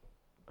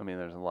 I mean,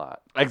 there's a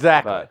lot.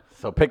 Exactly. But,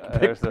 So pick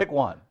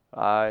one.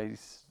 He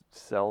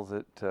sells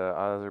it to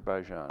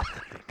Azerbaijan.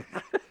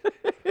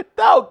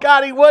 Oh,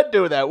 God, he would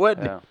do that,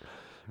 wouldn't Yeah,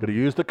 he? Could have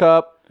used the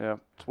cup, yeah.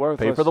 It's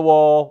worthless. pay for the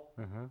wall,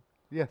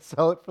 Yeah,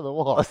 sell it for the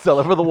wall. sell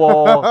it for the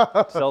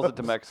wall. Sells it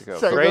to Mexico.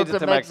 Sells Trades it it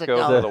to to Mexico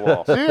Mexico. for the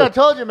wall. See, I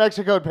told you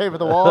Mexico would pay for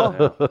the wall.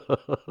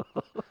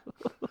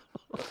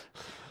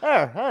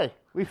 Hey,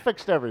 we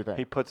fixed everything.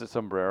 He puts a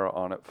sombrero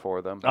on it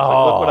for them. He's like,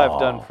 look what I've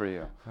done for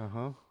you.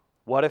 Uh-huh.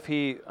 What if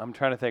I'm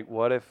trying to think,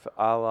 what if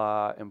a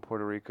la in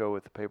Puerto Rico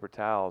with the paper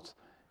towels,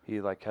 he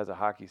has a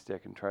hockey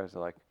stick and tries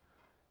to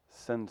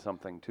send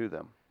something to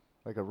them?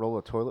 Like a roll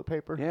of toilet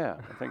paper? Yeah,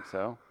 I think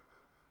so.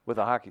 With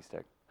a hockey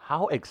stick.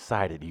 How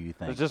excited do you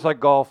think? It's just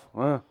like golf.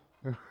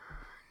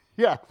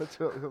 Yeah,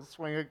 he'll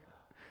swing it.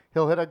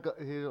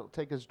 He'll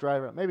take his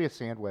driver, maybe a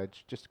sand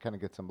wedge, just to kind of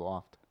get some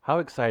loft. How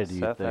excited do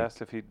you Seth think?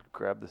 asked if he'd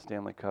grab the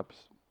Stanley Cups.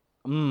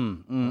 Well,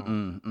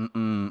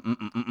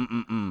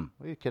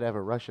 you could have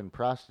a Russian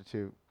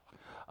prostitute.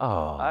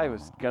 Oh. I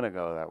was going to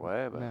go that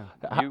way, but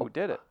Yeah. you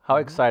did it. How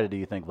excited do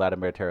you think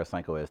Vladimir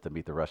Tarasenko is to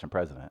meet the Russian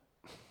president?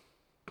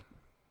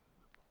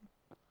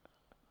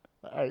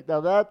 All right, now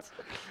that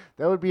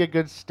would be a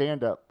good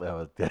stand-up That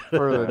was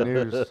for the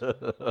news. That's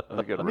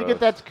a good Let me roast. get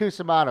that to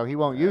Cusimano. He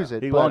won't use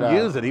it. He but, won't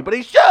use it, but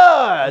he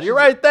should. You're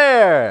right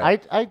there. I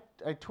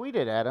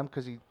tweeted at him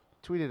because he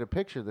tweeted a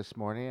picture this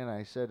morning, and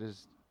I said,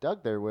 "Is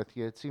Doug there with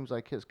you? It seems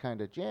like his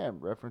kind of jam,"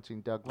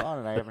 referencing Doug Vaughn,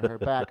 and I haven't heard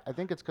back. I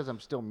think it's because I'm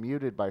still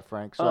muted by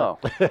Frank, so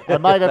I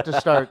might have to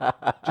start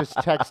just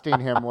texting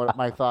him what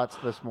my thoughts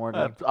this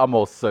morning. I'm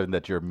almost certain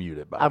that you're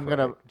muted. I'm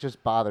gonna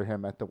just bother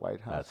him at the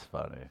White House. That's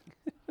funny.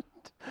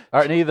 All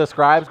right, any of the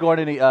scribes going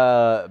to any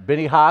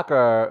Benny Hawk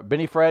or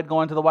Benny Fred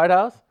going to the White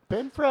House?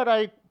 Ben Fred,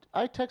 I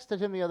texted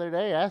him the other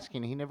day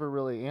asking. He never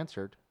really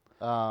answered.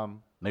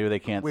 Maybe they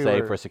can't We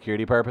say were- for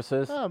security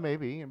purposes. Oh,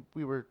 maybe. And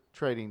we were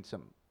trading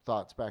some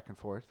thoughts back and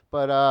forth.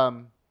 But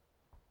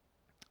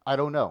I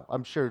don't know.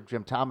 I'm sure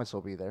Jim Thomas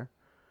will be there.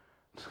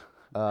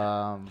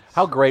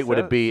 How great would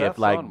it be Seth's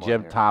if on one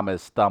Jim here.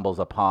 Thomas stumbles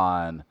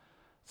upon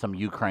some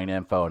Ukraine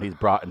info and he's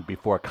brought in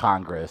before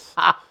Congress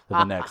for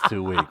the next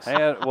 2 weeks?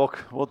 And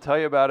we'll tell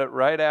you about it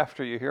right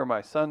after you hear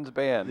my son's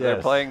band. They're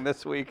Yes. playing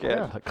this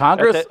weekend.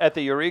 Congress? at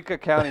the Eureka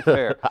County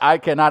Fair. I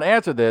cannot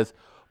answer this,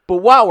 but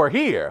while we're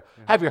here,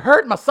 have you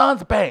heard my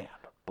son's band?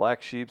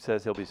 Black Sheep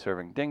says he'll be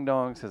serving ding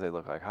dongs because they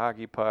look like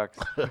hockey pucks.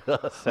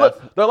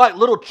 Look, they're like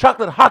little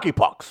chocolate hockey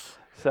pucks.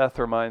 Seth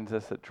reminds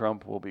us that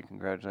Trump will be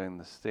congratulating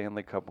the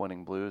Stanley Cup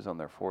winning Blues on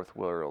their 4th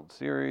World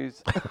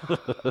Series.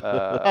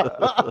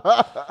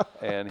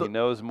 And he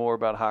knows more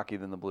about hockey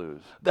than the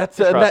Blues. That's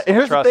Trust-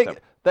 here's the trust thing,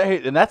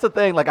 him. and that's the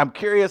thing. Like I'm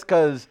curious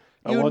because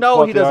I you once know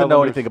fought he the doesn't know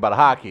Islanders. anything about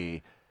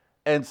hockey,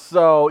 and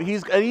so he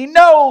doesn't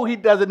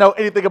know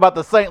anything about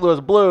the St. Louis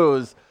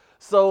Blues.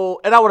 So,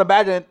 and I would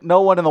imagine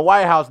no one in the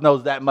White House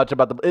knows that much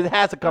about the. It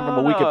has to come from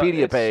a No,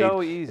 Wikipedia it's page.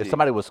 so easy. If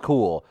somebody was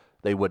cool,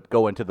 they would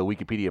go into the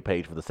Wikipedia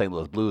page for the St.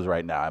 Louis Blues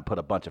right now and put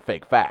a bunch of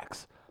fake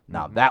facts.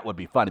 Now that would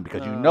be funny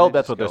because you No, know they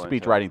that's just what their go into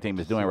speech writing team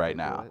is doing right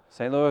now.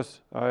 St.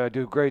 Louis, I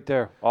do great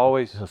there.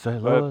 Always.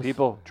 St. Louis.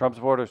 People, Trump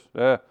supporters,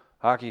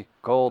 hockey,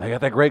 cold. They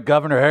got that great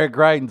governor, Harry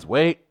Greitens.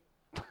 Wait.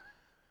 Is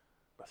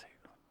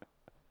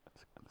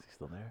he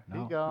still there? He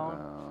No.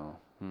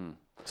 gone.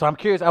 So I'm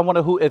curious. I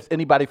wonder who, if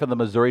anybody from the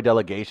Missouri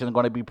delegation is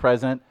going to be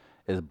present.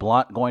 Is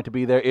Blunt going to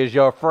be there? Is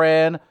your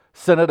friend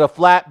Senator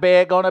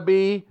Flatbed going to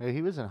be? Yeah,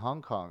 he was in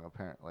Hong Kong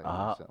apparently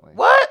recently.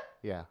 What?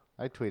 Yeah,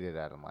 I tweeted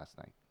at him last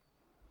night.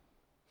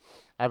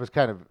 I was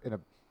kind of in a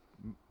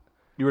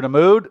You were in a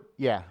mood?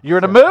 yeah. You're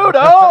in a mood?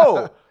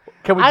 Oh!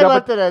 Can we I jump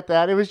left it at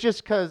that. It was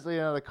just because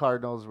the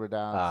Cardinals were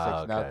down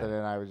Ah, 6-0, okay.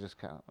 and I was just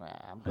kind of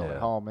I'm going Yeah.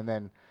 home. And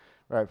then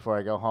right before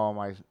I go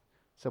home,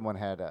 someone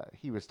had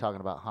he was talking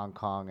about Hong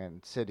Kong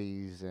and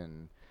cities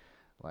and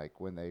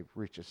like when they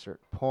reach a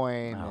certain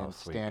point Oh, and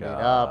sweet standing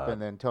God. up,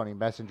 and then Tony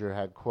Messenger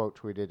had quote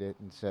tweeted it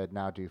and said,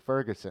 "Now do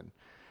Ferguson,"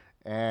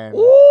 and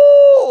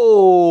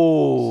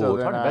Ooh! So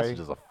then Tony I- Message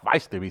is a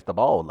feisty beast of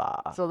all.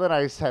 so then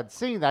I had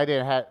seen I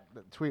didn't have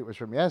the tweet was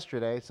from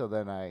yesterday, so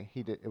then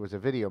it was a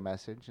video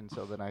message, and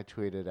so then I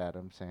tweeted at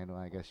him saying, "Well,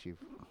 I guess you've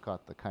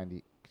caught the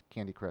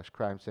Candy Crush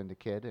Crime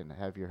Syndicate and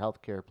have your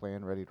health care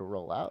plan ready to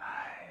roll out.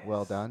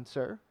 Well done,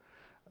 sir."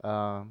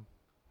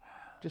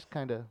 Just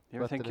kind of. You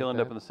ever think you'll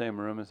end up in the same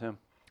room as him?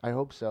 I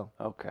hope so.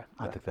 Okay.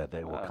 I think that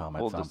day will come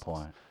at we'll some just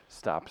point.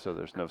 Stop so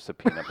there's no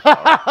subpoena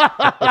power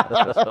at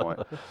this point.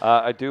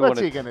 I do want What's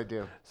he to. gonna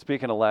do?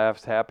 Speaking of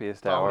laughs,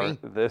 happiest hour Tony.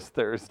 this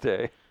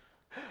Thursday.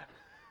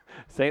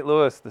 St.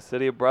 Louis, the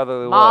city of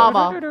brotherly love.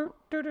 Mama.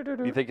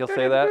 You think you'll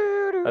say that?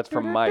 That's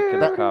from Mike in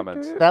the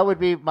comments. That would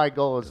be my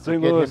goal is to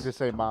St. get Louis. him to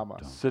say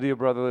 "Mama." City of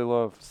brotherly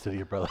love. City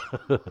of brother.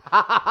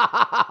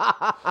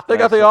 They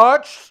got the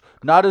arch.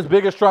 Not as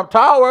big as Trump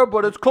Tower,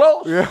 but it's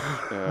close.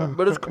 Yeah.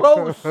 But it's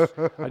close.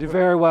 I do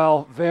very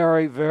well.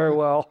 Very, very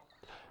well.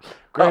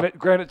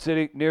 Granite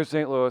City, near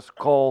St. Louis.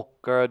 Cole,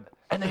 good.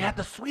 And they had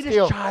the sweetest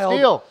Steele, child.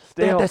 Steele.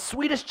 They had Steele. the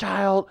sweetest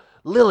child,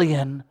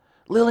 Lillian.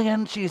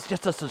 Lillian, she's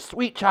just a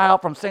sweet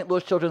child from St.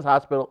 Louis Children's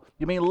Hospital.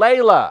 You mean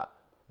Layla?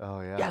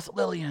 Oh yeah. Yes,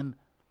 Lillian.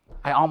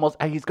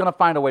 He's going to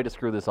find a way to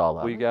screw this all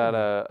up. We got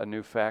a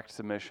new fact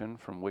submission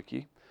from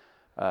Wiki.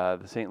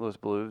 The St. Louis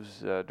Blues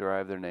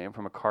derive their name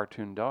from a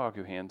cartoon dog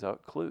who hands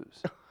out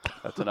clues.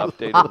 That's an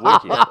updated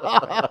Wiki.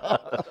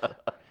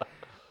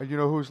 And you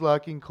know who's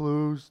lacking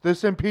clues?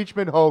 This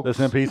impeachment hoax. This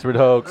impeachment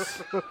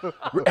hoax.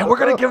 And we're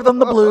going to give them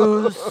the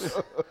blues.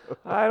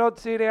 I don't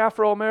see any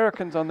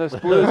Afro-Americans on this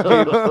Blues team.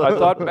 I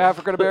thought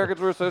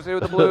African-Americans were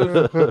associated with the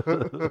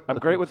Blues. I'm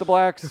great with the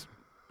Blacks.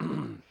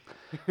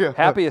 Yeah.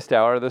 Happiest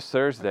hour this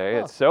Thursday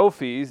at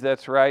Sophie's.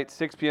 That's right.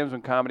 6 p.m. is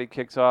when comedy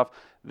kicks off.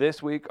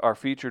 This week, our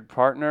featured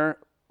partner,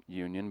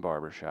 Union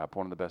Barbershop,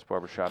 one of the best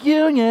barbershops.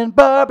 Union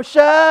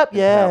Barbershop, Now,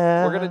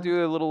 yeah. we're going to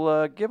do a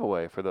little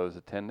giveaway for those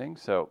attending.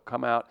 So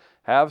come out,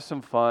 have some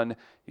fun.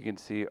 You can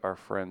see our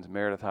friends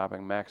Meredith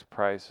Hopping, Max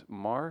Price,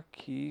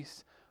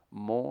 Marquise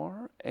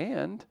Moore,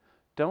 and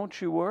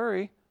don't you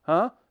worry,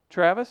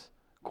 Travis?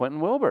 Quentin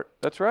Wilbert.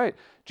 That's right.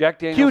 Jack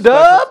Daniels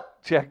Q-Dub?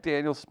 Jack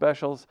Daniels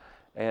specials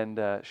and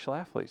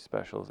Schlafly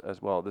specials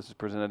as well. This is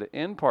presented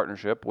in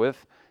partnership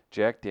with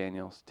Jack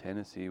Daniels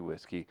Tennessee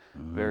Whiskey.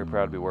 Very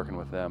proud to be working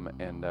with them.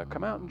 And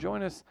come out and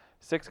join us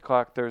 6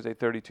 o'clock Thursday,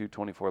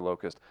 3224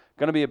 Locust.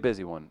 Going to be a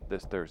busy one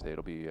this Thursday.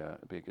 It'll be a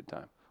good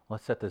time.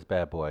 Let's set this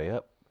bad boy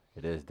up.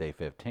 It is day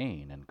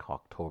 15 in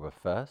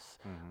Cocktoberfest.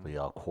 We,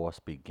 of course,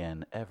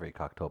 begin every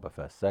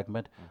Cocktoberfest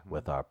segment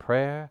with our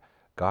prayer.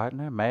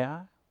 Gardner, may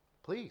I?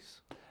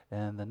 Please.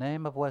 In the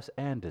name of Wes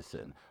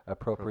Anderson,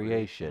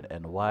 appropriation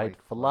and white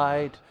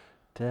flight,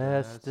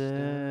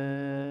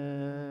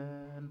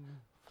 destined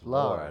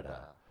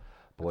Florida.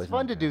 Boys It's fun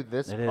and to do girls.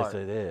 this It part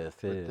is, it is.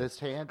 It with is. this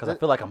hand. Because I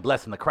feel like I'm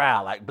blessing the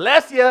crowd. Like,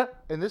 bless you.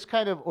 And this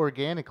kind of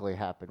organically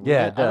happened.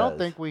 Yeah, I it don't does.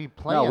 think we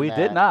planned we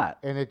did that, not.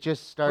 And it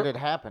just started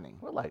happening.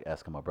 We're like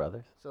Eskimo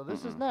brothers. So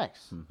this is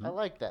nice. I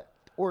like that.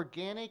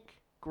 Organic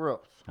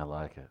growth. I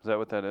like it. Is that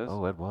what that is?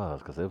 Oh, it was,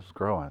 because it was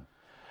growing.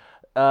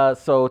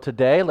 So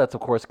today, let's,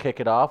 of course,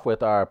 kick it off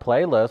with our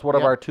playlist. What are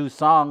Yep. our 2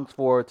 songs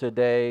for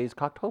today's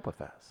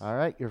Cocktoberfest? All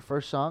right, your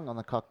first song on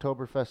the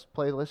Cocktoberfest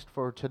playlist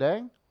for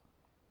today.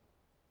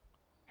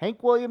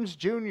 Hank Williams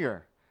Jr.,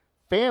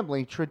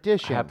 Family I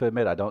Tradition. have to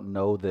admit, I don't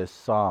know this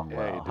song Yeah,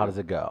 well. you How do. does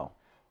it go?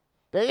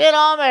 They get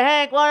on me,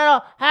 Hank. Wanna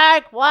know,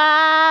 Hank,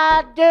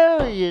 why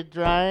do you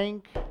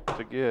drink?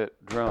 To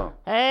get drunk.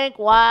 Hank,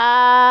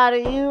 why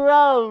do you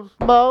roll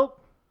smoke?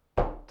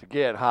 To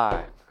get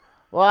high.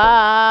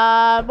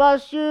 Why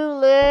must you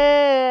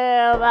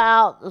live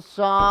out the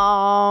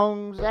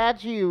songs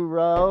that you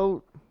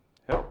wrote?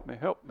 Help me,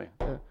 help me.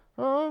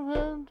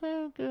 I'm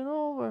taking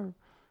over.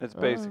 It's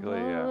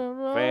basically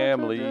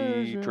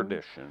family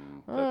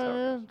tradition. That's how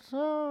it goes.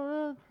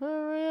 So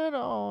carry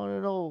on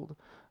an old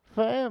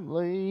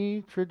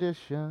family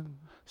tradition.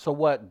 So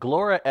what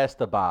Gloria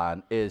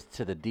Esteban is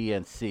to the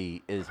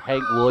DNC is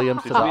Hank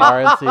Williams to the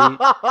RNC.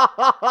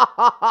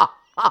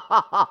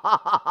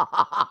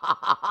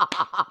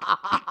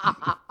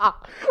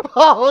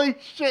 Holy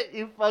shit,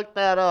 you fucked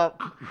that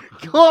up.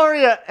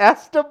 Gloria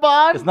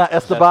Esteban? It's not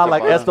Esteban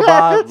like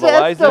Esteban.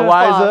 Esteban. It's Loiza?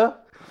 Loiza.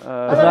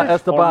 It's not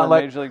Esteban Former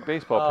like. Major League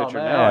Baseball Oh, pitcher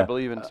now, I man.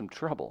 believe, in some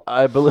trouble.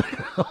 I believe.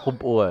 Oh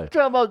boy.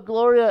 Talking about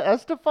Gloria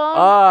Estefan?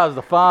 Ah,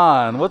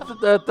 Stefan. What's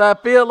that? I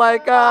feel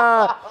like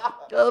a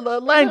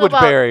language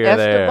barrier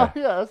there.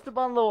 Yeah,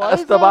 Esteban Loaiza.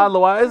 Esteban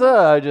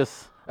Loaiza. I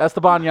just.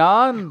 Esteban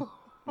Yan?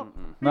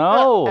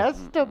 No.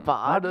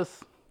 Esteban.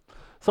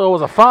 So it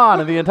was a fawn,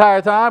 and the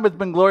entire time it's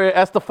been Gloria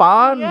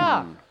Estefan?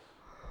 Yeah.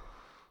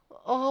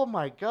 Oh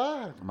my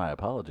God. My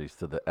apologies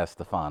to the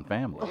Estefan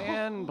family.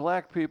 And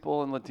black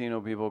people and Latino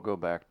people go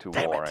back to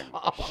warring.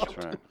 That's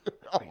right.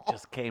 We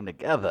just came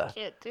together.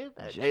 Can't do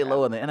that.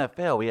 J-Lo and the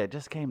NFL, we had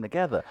just came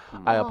together.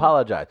 I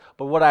apologize.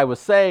 But what I was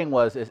saying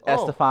was, is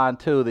Estefan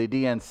too, the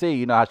DNC,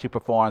 you know how she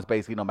performs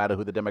basically no matter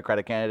who the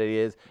Democratic candidate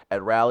is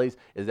at rallies?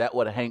 Is that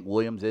what Hank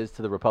Williams is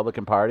to the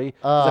Republican Party?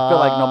 'Cause I feel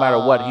like no matter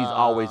what, he's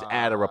always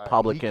at a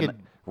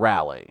Republican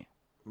rally.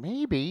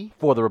 Maybe.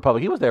 For the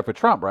Republic. He was there for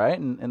Trump, right?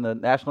 In the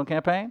national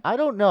campaign? I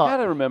don't know. You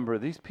gotta remember,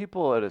 these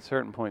people at a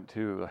certain point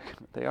too, like,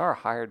 they are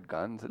hired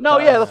guns. No,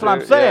 yeah, that's what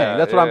I'm saying.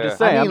 That's what I'm just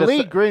saying. I I'm mean, just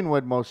Lee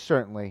Greenwood most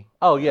certainly.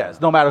 Oh,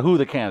 yes. No matter who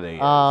the candidate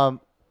is.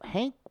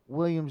 Hank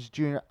Williams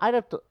Jr., I'd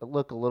have to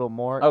look a little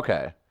more.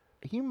 Okay.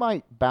 He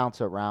might bounce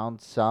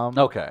around some.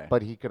 Okay.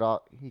 But he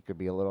could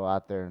be a little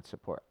out there in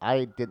support.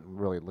 I didn't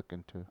really look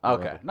into.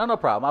 Okay. No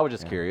problem. I was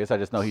just curious. I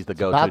just know he's the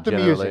go-to about the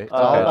generally. music. It's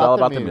Okay, all it's about all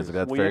the about the music. music.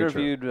 That's We very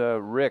interviewed true.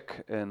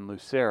 Rick in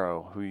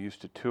Lucero, who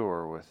used to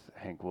tour with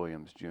Hank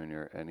Williams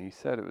Jr., and he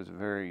said it was a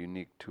very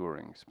unique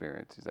touring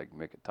experience. He's like, you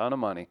make a ton of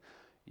money.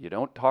 You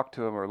don't talk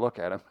to him or look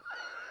at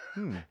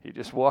him. You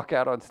just walk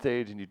out on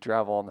stage and you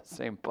travel on the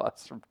same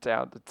bus from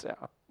town to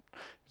town.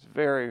 He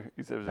said it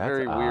was a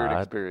very weird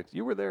odd. experience.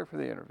 You were there for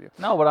the interview.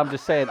 No, but I'm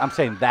just saying. I'm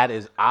saying that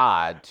is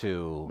odd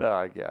to.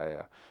 No,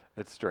 yeah.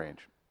 It's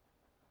strange.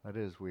 That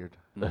is weird.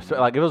 So,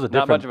 like, if it was a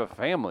Not different. much of a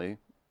family,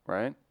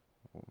 right?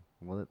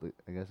 Well,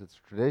 I guess it's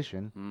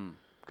tradition,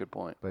 Good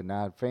point. but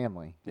not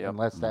family. Yep.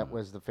 Unless that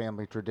was the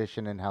family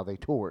tradition and how they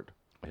toured.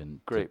 And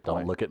Great don't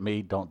point. look at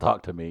me. Don't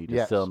talk to me. Just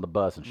Yes. sit on the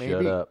bus and shut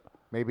Maybe. up.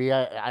 Maybe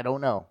I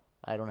don't know.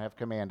 I don't have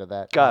command of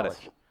that. Got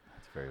knowledge. it.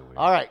 It's very weird.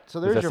 All right, so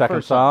there's that your second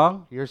first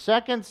song? Your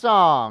second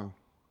song.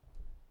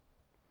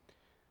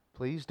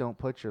 Please don't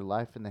put your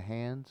life in the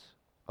hands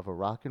of a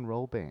rock and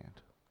roll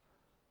band.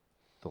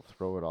 They'll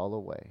throw it all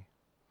away.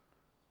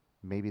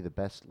 Maybe the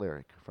best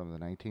lyric from the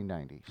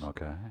 1990s.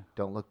 Okay.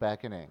 Don't Look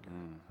Back in Anger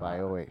by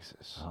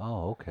Oasis.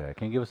 Oh, okay.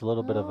 Can you give us a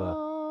little bit of a?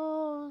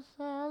 Oh,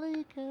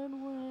 Sally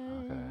can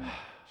wait. Okay.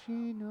 She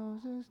knows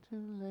it's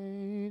too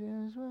late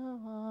as we're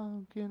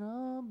walking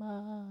on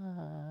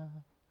by.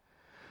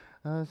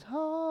 Us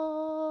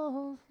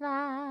whole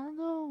slides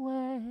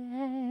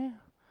away.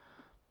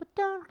 But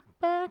don't look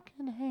back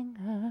in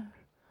anger.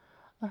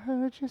 I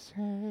heard you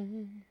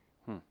say.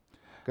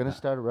 Gonna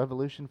start a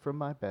revolution from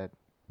my bed.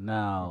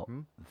 Now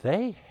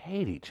they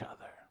hate each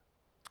other.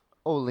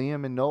 Oh,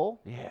 Liam and Noel?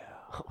 Yeah.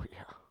 Oh,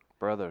 yeah.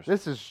 Brothers.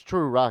 This is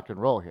true rock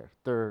and roll here.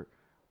 They're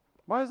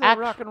Why is that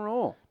Actu- rock and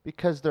roll?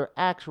 because they're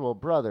actual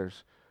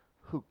brothers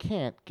who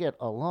can't get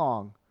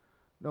along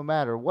no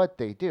matter what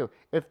they do.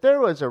 If there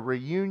was a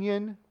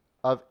reunion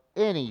of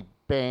any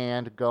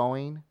band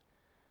going,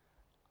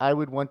 I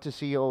would want to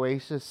see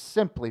Oasis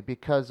simply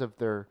because of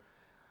their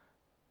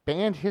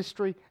band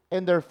history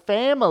and their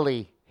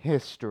family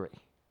history.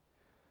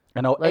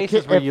 And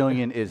Oasis if-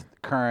 reunion is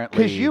currently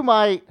Because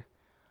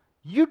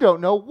you don't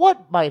know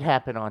what might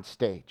happen on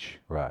stage.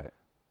 right.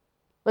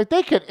 Like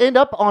they could end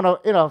up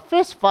in a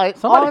fist fight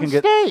Somebody on can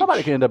stage.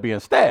 somebody can end up being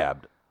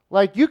stabbed.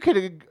 Like you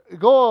could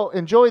go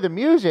enjoy the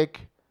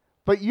music,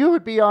 but you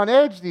would be on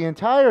edge the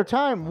entire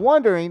time,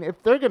 wondering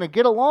if they're going to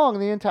get along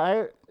the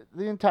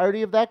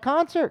entirety of that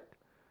concert.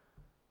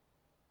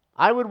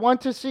 I would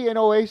want to see an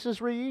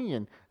Oasis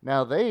reunion.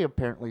 Now they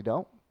apparently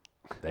don't.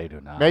 They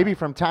do not. Maybe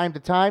from time to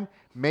time,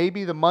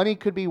 maybe the money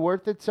could be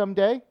worth it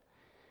someday,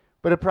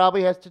 but it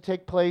probably has to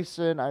take place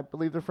in. I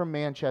believe they're from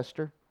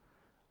Manchester.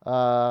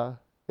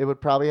 It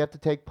would probably have to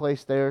take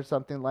place there,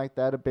 something like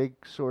that, a big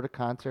sort of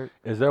concert.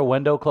 Is there a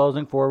window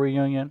closing for a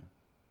reunion?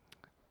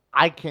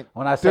 I can't.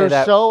 When I say they're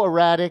that- so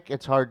erratic,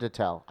 it's hard to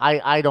tell.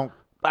 I don't.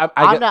 I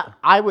I'm get- not.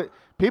 I would.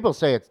 People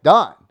say it's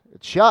done.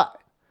 It's shut.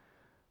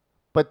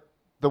 But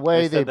the They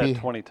way they said that be,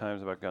 20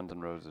 times about Guns N'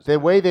 Roses. the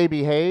way they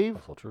behave,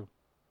 That's all true.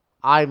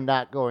 I'm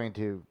not going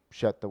to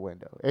shut the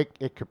window. It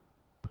could.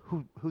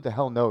 Who the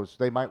hell knows?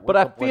 They might. But wake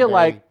I up one feel day-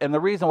 like, and the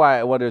reason why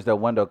I wonder is that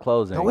window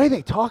closing. the way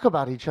they talk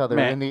about each other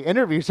Man. in the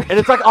interviews. and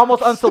it's like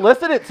almost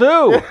unsolicited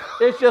too.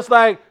 It's just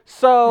like,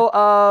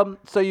 so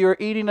you're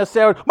eating a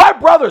sandwich. My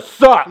brother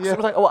sucks. Yeah. It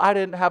was like, oh, I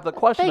didn't have the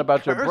question they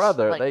about your curse,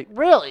 brother. like, They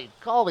really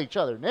call each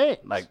other names.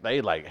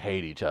 they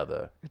hate each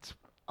other. It's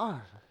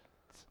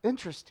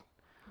interesting.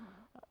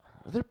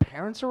 Are their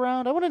parents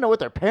around? I want to know what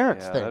their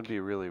parents Yeah, think. that'd be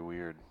really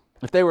weird.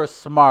 If they were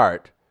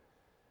smart,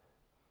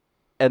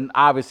 and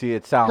obviously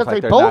it sounds Because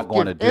like they they're not both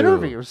going to give do.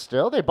 interviews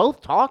still. They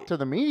both talk to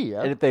the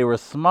media. And if they were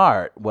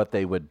smart, what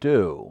they would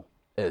do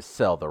is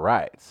sell the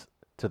rights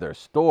to their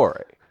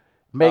story,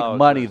 make Oh,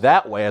 money so-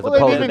 that way as Well,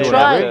 they've opposed to even doing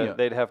tried- a reunion.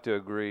 They'd have to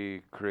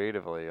agree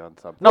creatively on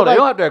something. No, they like-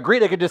 don't have to agree.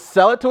 They could just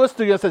sell it to a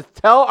studio that says,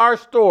 tell our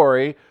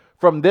story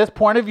from this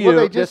point of view. Well,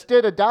 they just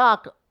did a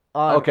doc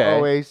on Okay.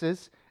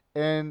 Oasis,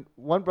 and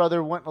one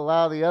brother wouldn't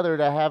allow the other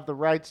to have the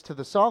rights to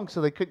the song,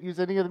 so they couldn't use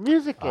any of the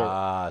music in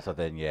it. So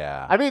then,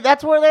 yeah. I mean,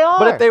 that's where they are.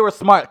 But if they were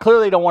smart,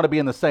 clearly they don't want to be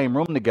in the same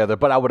room together.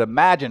 But I would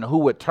imagine who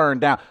would turn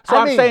down. So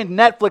I'm saying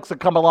Netflix would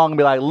come along and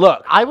be like,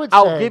 look,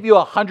 I'll give you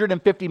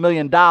 $150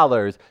 million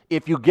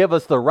if you give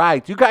us the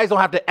rights. You guys don't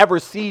have to ever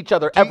see each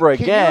other ever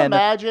again. Can you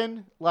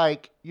imagine,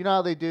 like, you know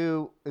how they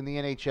do in the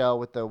NHL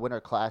with the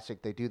Winter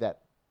Classic, they do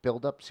that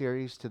build-up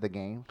series to the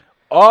game?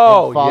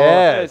 Oh,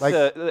 It's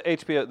yes. the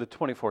HBO, the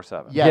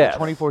 24/7. Yeah, Yes.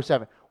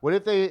 24/7. What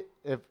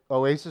if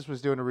Oasis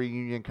was doing a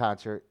reunion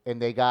concert and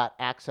they got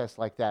access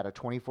like that, a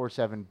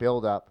 24/7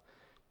 build-up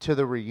to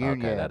the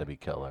reunion? Okay, that'd be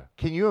killer.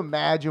 Can you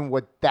imagine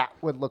what that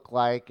would look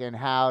like and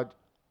how?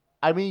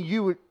 I mean,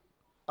 you would,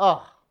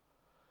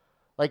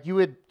 like you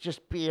would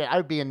just be.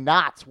 I'd be in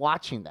knots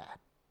watching that.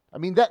 I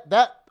mean,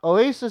 that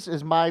Oasis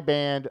is my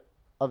band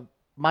of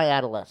my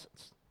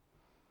adolescence.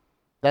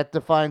 That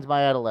defines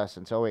my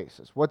adolescence,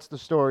 Oasis. What's the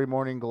Story,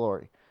 Morning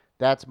Glory?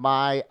 That's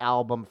my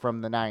album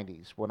from the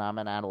 90s when I'm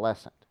an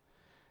adolescent.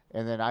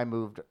 And then I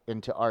moved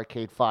into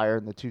Arcade Fire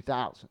in the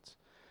 2000s.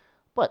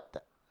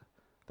 But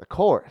the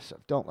chorus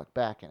of Don't Look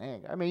Back in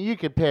Anger, I mean, you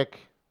could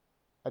pick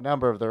a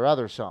number of their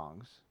other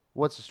songs.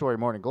 What's the Story,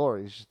 Morning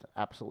Glory is just an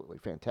absolutely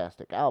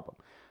fantastic album.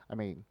 I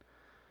mean,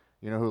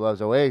 you know who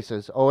loves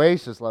Oasis?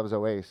 Oasis loves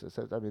Oasis.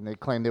 I mean, they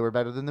claim they were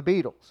better than the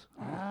Beatles.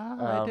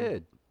 They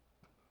did.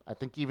 I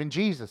think even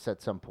Jesus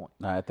at some point.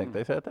 I think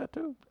they said that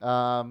too.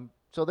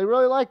 So they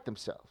really like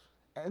themselves.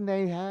 And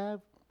they have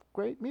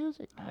great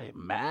music. Hey,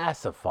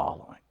 massive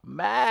following.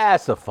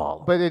 Massive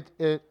following. But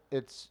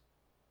it's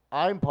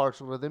I'm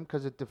partial to them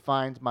because it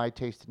defines my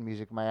taste in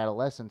music, my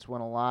adolescence,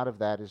 when a lot of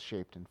that is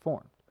shaped and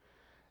formed.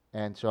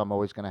 And so I'm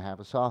always going to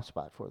have a soft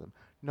spot for them,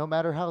 no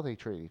matter how they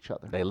treat each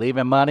other. They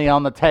leaving money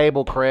on the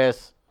table,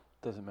 Chris.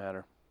 Doesn't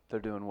matter.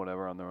 They're doing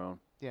whatever on their own.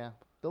 Yeah,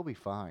 they'll be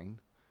fine.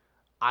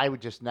 I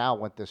would just now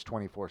want this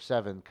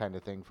 24/7 kind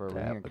of thing for a That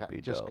reunion. would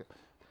be Just dope.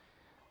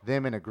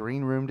 them in a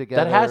green room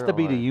together. That has to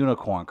be or- the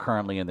unicorn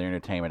currently in the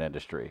entertainment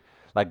industry.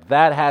 Like,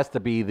 that has to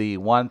be the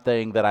one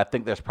thing that I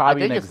think there's I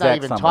probably think an it's not exec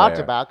even somewhere. talked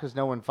about because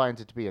no one finds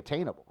it to be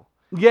attainable.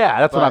 Yeah,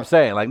 that's what I'm But-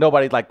 saying. Like,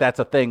 nobody's like, that's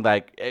a thing.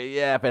 Like,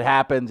 yeah, if it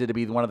happens, it'd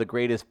be one of the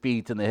greatest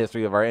feats in the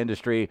history of our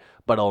industry,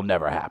 but it'll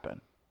never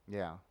happen.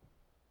 Yeah.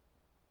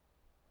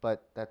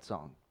 But that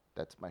song,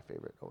 that's my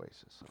favorite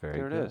Oasis. Very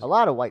There it good. is. A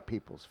lot of white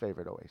people's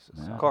favorite Oasis.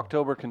 Yeah.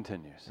 Cocktober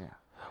continues. Yeah.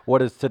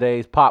 What is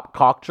today's pop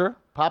culture?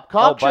 Pop Oh,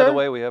 culture. by the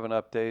way, we have an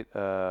update.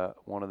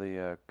 One of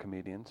the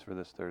comedians for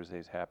this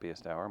Thursday's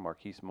Happiest Hour,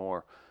 Marquise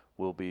Moore,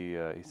 will be,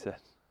 he said,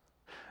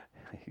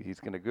 he's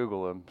going to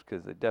Google him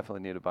because they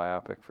definitely need a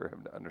biopic for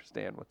him to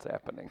understand what's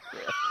happening.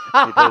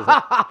 He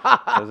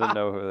doesn't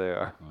know who they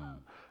are.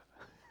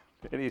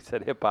 And he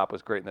said hip-hop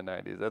was great in the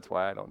 90s. That's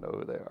why I don't know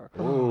who they are.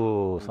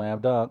 Ooh, slam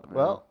dunk.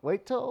 Well,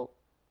 wait till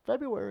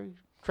February.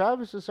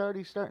 Travis is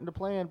already starting to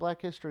plan Black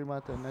History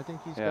Month, and I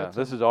think he's Yeah, got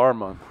this some, is our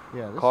month.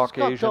 yeah, this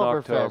Caucasian is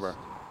October.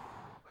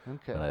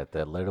 Okay. And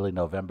at literally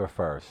November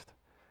 1st,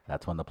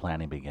 that's when the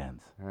planning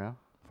begins Yeah.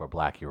 for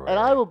Black Euro. And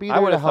I will be there I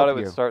would to have thought help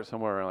it you. would start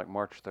somewhere around like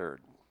March 3rd.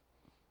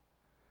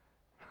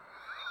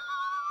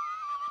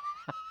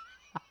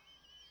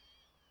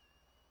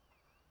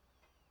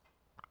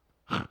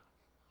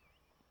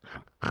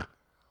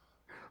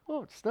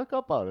 Oh, it snuck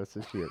up on us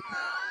this year.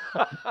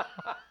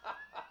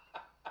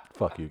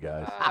 Fuck you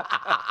guys.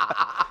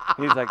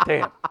 He's like,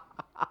 damn.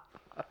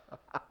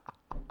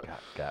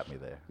 Got me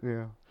there.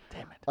 Yeah.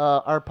 Damn it.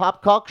 Our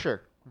pop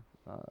culture,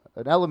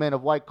 an element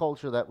of white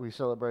culture that we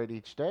celebrate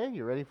each day.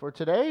 You ready for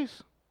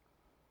today's?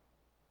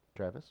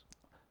 Travis,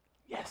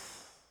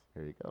 Yes.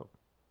 here you go.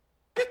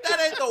 That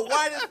ain't the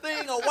whitest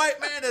thing a white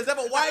man has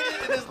ever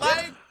whited in his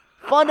life.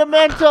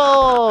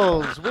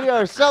 Fundamentals! We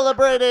are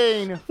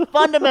celebrating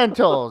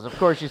fundamentals. Of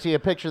course, you see a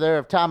picture there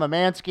of Tom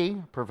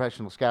Amansky,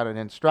 professional scout and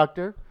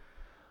instructor,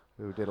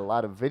 who did a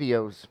lot of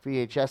videos,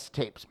 VHS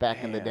tapes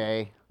back in the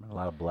day, A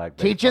lot of black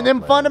teaching baseball them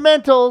players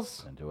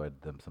fundamentals.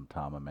 enjoyed them some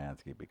Tom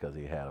Amansky because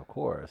he had, of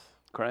course,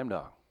 Crime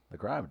Dog. the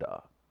Grime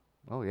Dog.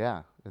 Oh,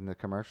 yeah, in the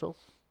commercials.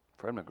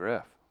 Fred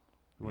McGriff.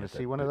 You want He to had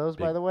see that one of big- those,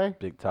 by big- the way?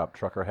 Big top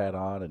trucker hat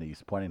on, and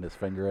he's pointing his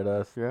finger at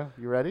us. Yeah,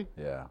 you ready?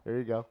 Yeah. Here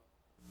you go.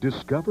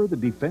 Discover the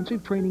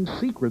defensive training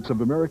secrets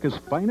of America's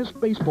finest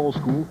baseball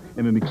school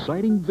in an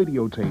exciting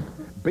videotape.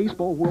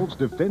 Baseball World's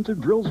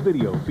Defensive Drills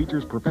video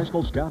features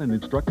professional scout and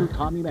instructor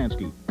Tommy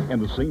Mansky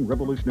and the same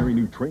revolutionary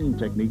new training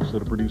techniques that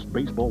have produced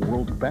Baseball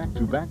World's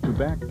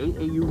back-to-back-to-back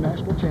AAU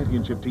national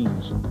championship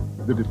teams.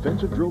 The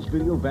Defensive Drills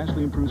video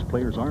vastly improves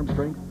players' arm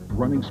strength,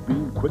 running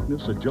speed,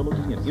 quickness,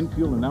 agility, and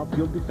infield and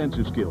outfield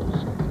defensive skills.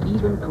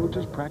 Even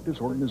coaches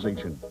practice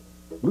organization.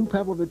 Lou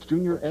Pavlovich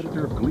Jr.,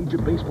 editor of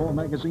Collegiate Baseball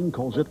magazine,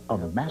 calls it a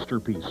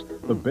masterpiece,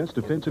 the best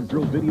defensive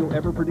drill video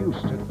ever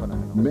produced.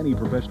 Many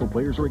professional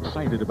players are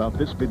excited about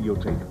this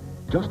videotape.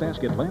 Just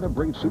ask Atlanta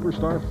Braves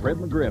superstar Fred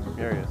McGriff.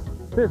 Here he is.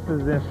 This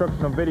is the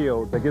instructional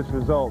video that gets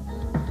results.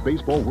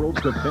 Baseball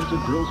World's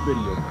Defensive Drills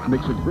video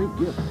makes a great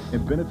gift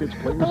and benefits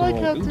players of like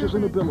all how ages different-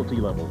 and ability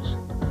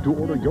levels. To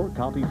order your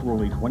copy for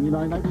only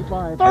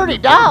 $29.95.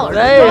 $30.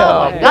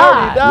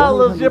 Damn,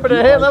 $30 shipping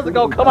ahead. Let's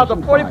go. Come out to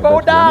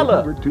 $44.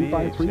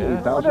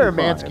 $253-8005. Wonder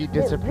Mansky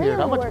disappeared.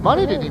 How much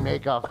money did he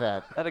make off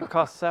that? That'd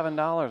cost $7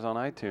 on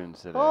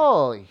iTunes today.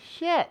 Holy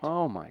shit.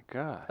 Oh my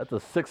God. That's a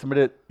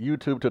 6-minute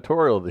YouTube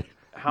tutorial.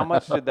 How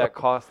much did that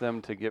cost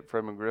them to get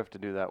Fred McGriff to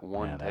do that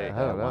one Man, take? that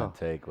don't know. one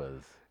take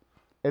was.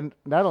 And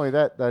not only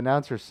that, the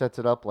announcer sets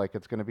it up like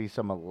it's going to be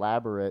some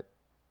elaborate,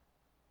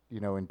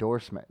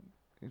 endorsement.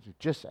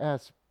 Just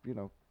ask,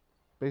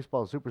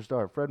 baseball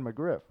superstar Fred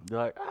McGriff. You're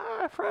like,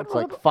 Fred. It's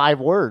like 5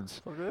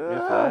 words. If Yeah.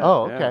 that,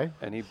 Oh, yeah. okay.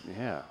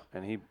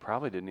 And he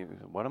probably didn't even.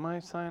 What am I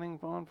signing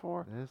on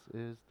for? This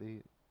is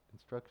the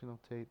instructional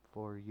tape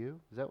for you.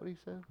 Is that what he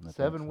said? I think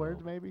 7 so.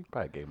 words, maybe?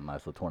 Probably gave him a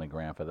nice little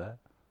 $20,000 for that.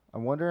 I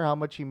wonder how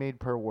much he made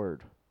per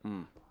word.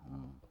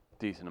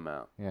 Decent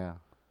amount. Yeah.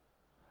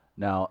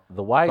 Now,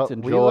 the Whites But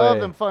enjoy. we love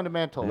them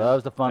fundamentals.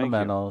 Loves the Thank you.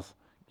 fundamentals.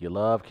 You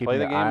love keeping Play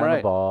the your game eye on right.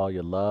 the ball.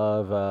 You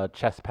love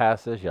chest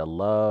passes. You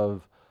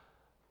love,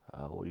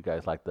 you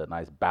guys like the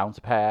nice bounce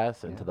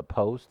pass into the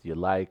post. You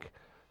like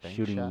Bank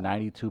shooting shot.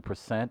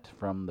 92%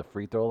 from the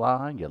free throw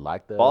line. You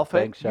like the Ball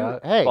bank fake.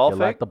 shot. Hey. Ball you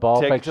fake. like the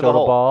ball take fake, it to show the the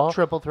hole. ball.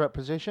 Triple threat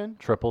position.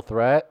 Triple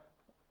threat.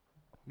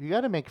 You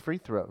got to make free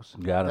throws.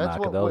 You got to That's knock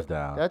what those win-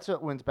 down. That's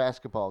what wins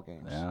basketball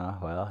games. Yeah,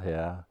 well,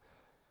 yeah.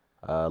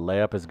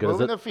 Layup is good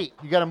Moving as the feet.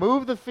 You got to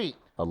move the feet.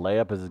 a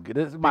layup is good.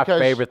 This is my Because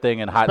favorite thing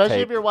in hot Especially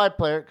take. if you're a white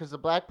player, because the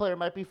black player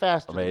might be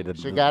faster. Made than it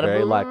you. So you got to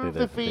very likely move to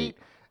the defeat. feet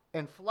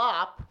and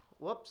flop.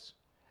 Whoops.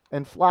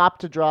 And flop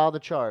to draw the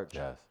charge.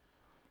 Yes.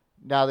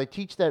 Now, they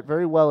teach that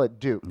very well at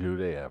Duke. Do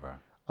they ever?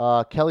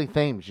 Kelly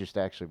Thames used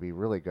to actually be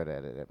really good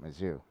at it at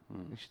Mizzou.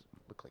 He used to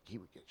look like he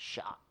would get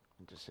shot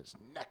and just his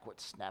neck would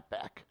snap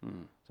back.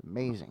 It's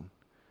amazing.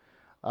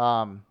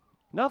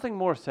 Nothing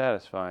more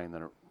satisfying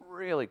than a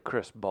really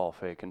crisp ball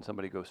fake and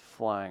somebody goes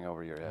flying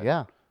over your head.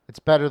 Yeah. It's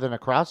better than a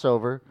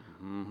crossover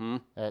Mm-hmm.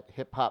 at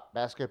hip hop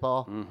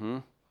basketball. Mm-hmm.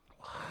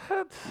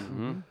 What?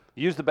 Mm-hmm.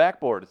 Use the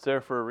backboard. It's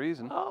there for a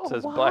reason. Oh, it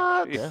says what?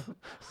 Black Sheep.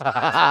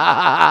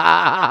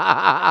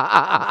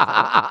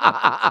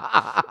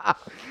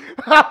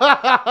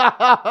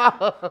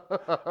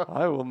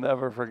 I will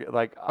never forget.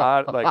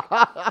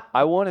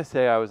 I want to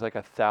say I was like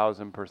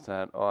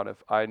 1,000% on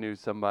if I knew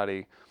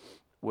somebody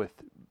with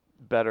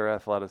better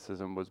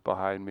athleticism was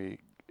behind me,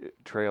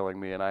 trailing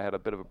me, and I had a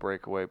bit of a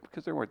breakaway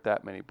because there weren't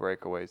that many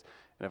breakaways.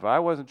 And if I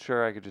wasn't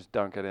sure I could just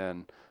dunk it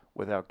in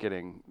without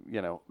getting,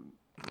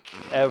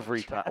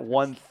 every time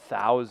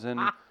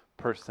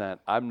 1,000%.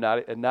 I'm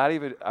not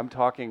even. I'm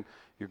talking.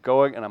 You're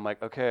going, and I'm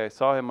like, okay, I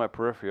saw him in my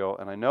peripheral,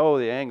 and I know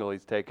the angle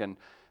he's taken,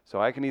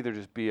 so I can either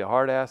just be a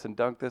hard ass and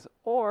dunk this,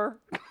 or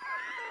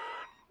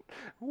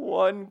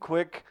one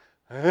quick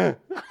and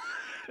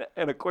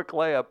a quick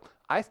layup.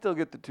 I still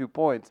get the 2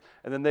 points,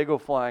 and then they go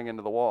flying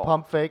into the wall.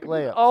 Pump fake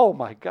layup. Oh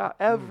my God!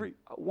 Every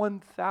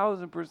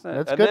 1,000%.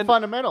 That's And good then-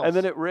 fundamentals. And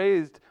then it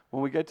raised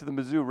when we get to the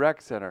Mizzou Rec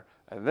Center,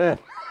 and then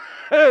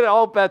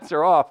all bets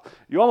are off.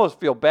 You almost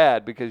feel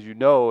bad because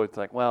it's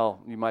like,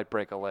 well, you might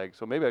break a leg,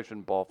 so maybe I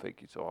shouldn't ball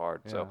fake you so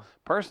hard. So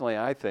personally,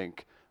 I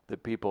think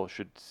that people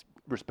should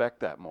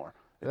respect that more.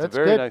 It's That's a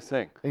very good. nice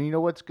thing. And you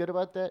know what's good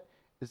about that?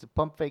 Is the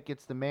pump fake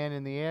gets the man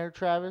in the air,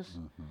 Travis.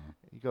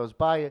 He goes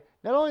by you.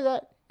 Not only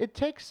that, it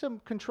takes some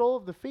control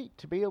of the feet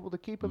to be able to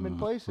keep him in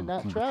place and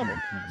not travel.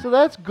 So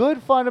that's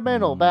good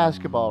fundamental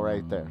basketball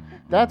right there.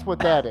 That's what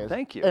that is.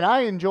 Thank you. And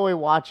I enjoy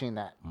watching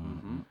that.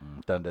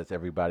 Does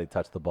everybody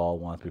touch the ball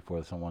once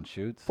before someone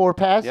shoots? 4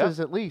 passes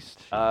at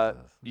least. You that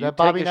take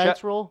Bobby a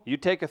Knight's shot- rule? You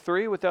take a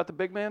 3 without the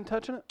big man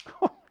touching it,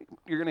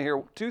 you're going to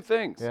hear 2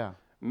 things. Yeah.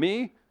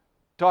 Me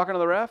talking to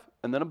the ref,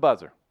 and then a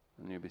buzzer.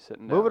 And you'll be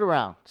sitting down. Move it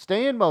around.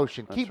 Stay in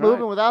motion. That's Keep right.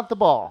 moving without the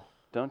ball.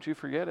 Don't you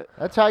forget it.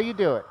 That's how you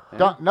do it.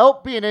 Yeah.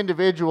 Don't be an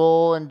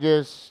individual and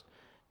just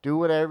do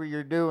whatever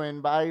you're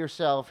doing by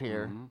yourself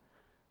here.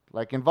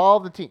 Like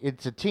involve the team.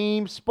 It's a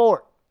team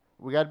sport.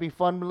 We got to be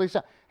fundamentally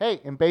sound.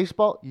 Hey, in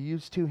baseball, you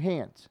use 2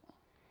 hands.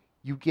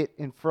 You get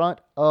in front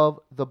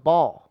of the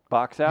ball.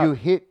 Box out. You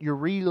hit your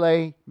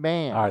relay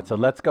man. All right, so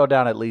let's go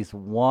down at least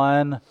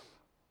one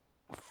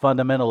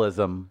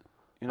fundamentalism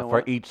You know for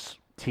what? each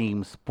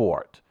team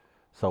sport.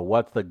 So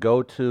what's the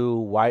go-to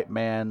white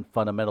man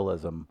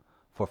fundamentalism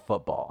for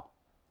football?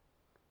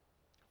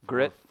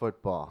 Grit.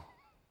 Football.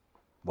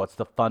 What's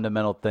the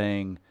fundamental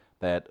thing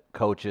that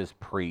coaches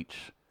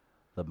preach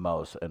the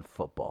most in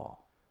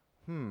football?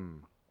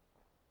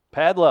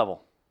 Pad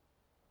level.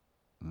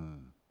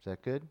 Is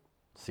that good?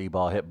 See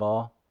ball, hit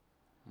ball?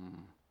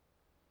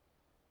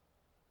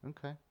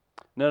 Okay.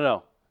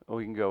 No.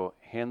 We can go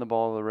hand the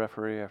ball to the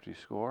referee after you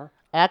score.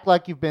 Act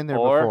like you've been there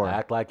Or before.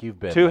 Act like you've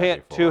been Two there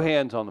before. 2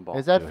 hands on the ball.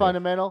 Is that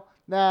fundamental?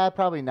 Nah,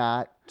 probably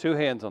not. 2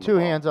 hands on the 2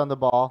 ball. hands on the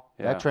ball.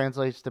 Yeah. That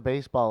translates to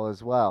baseball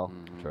as well.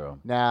 True.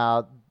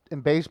 Now,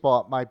 in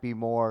baseball, it might be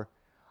more.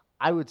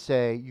 I would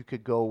say you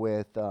could go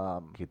with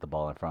Keep the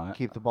ball in front.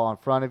 keep the ball in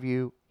front of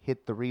you,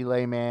 hit the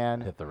relay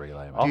man. Hit the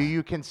relay. Do Man.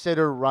 you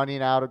consider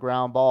running out a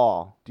ground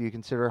ball? Do you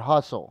consider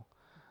hustle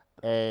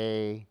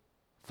a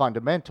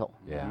fundamental?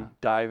 Yeah.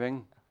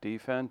 Diving,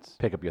 defense.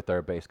 Pick up your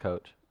third base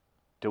coach.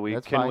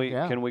 That's fine,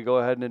 yeah. Can we go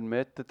ahead and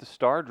admit that the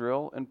star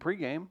drill and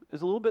pregame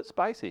is a little bit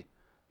spicy?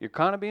 You're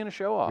kind of being a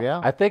show off.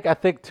 Yeah. I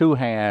think two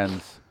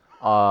hands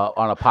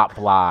on a pop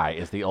fly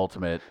is the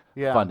ultimate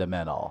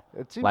fundamental.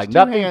 It seems Like two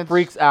nothing hands-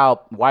 freaks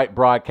out white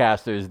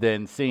broadcasters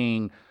than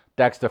seeing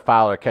Dexter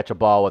Fowler catch a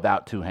ball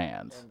without two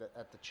hands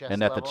At the chest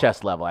and at the level.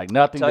 chest level. Like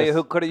nothing. Tell you just-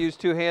 who could have used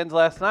two hands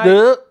last night?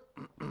 Duh.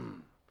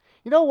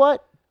 You know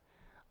what?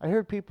 I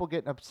heard people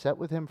getting upset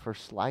with him for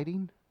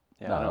sliding.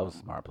 Yeah, no, I that don't- was a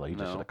smart play. He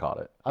just no. should have caught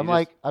it.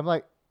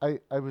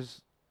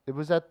 It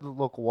was at the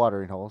local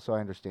watering hole, so I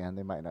understand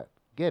they might not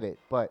get it,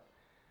 but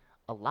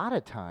a lot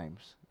of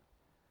times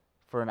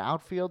for an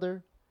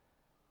outfielder,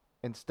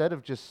 instead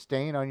of just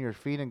staying on your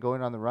feet and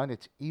going on the run,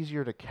 it's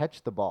easier to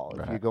catch the ball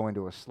if you Right. go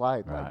into a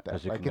slide Right, like that.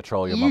 'cause you like can it's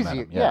control your easier-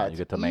 momentum. Yeah, you it's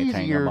get to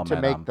maintain your easier to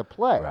momentum. make the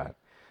play. Right.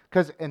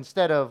 Because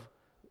instead of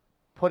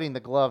putting the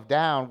glove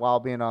down while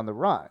being on the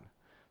run.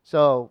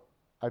 So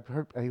I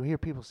hear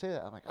people say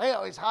that. I'm like, hey,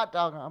 he's hot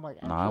dog. I'm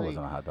like, No, I actually,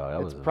 wasn't a hot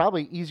dog. it's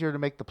probably easier to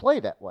make the play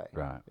that way.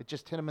 Right. It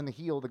just hit him in the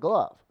heel of the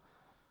glove.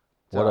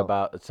 What So-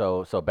 about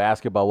so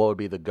basketball? What would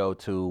be the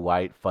go-to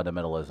white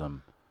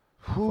fundamentalism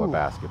for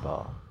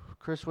basketball?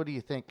 Chris, what do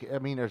you think? I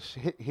mean, there's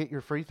hit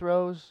your free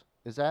throws.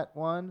 Is that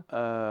one?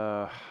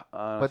 Honestly.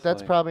 But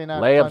that's probably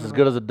not Layups as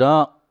good as a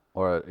dunk,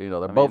 or they're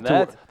I mean, both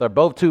that's- they're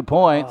both 2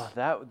 points.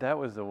 That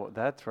was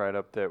that's right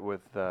up there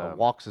with a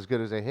walk's as good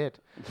as a hit,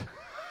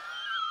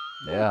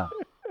 Yeah.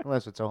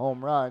 unless it's a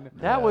home run.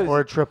 That was- or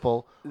a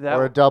triple that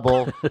or a w-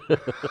 double.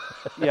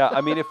 Yeah,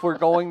 I mean, if we're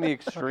going the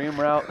extreme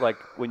route, like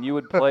when you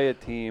would play a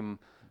team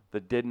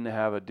that didn't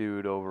have a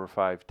dude over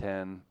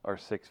 5'10" or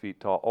 6 feet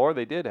tall, or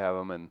they did have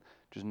him and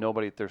just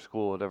nobody at their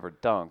school had ever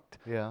dunked,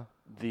 Yeah.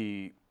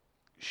 the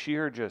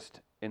sheer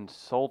just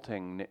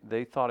insulting,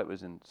 they thought it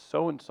was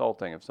so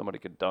insulting if somebody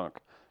could dunk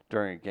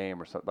during a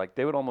game or something. Like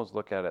they would almost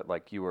look at it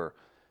like you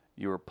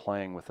were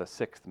playing with a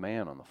sixth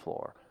man on the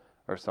floor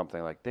or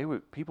something. Like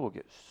people would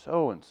get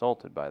so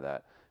insulted by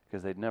that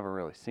because they'd never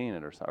really seen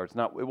it or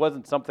it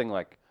wasn't something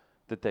like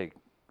that they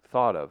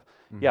thought of.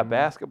 Yeah,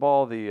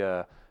 basketball,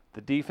 the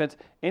defense.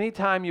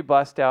 Anytime you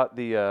bust out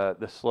the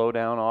slow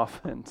down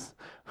offense,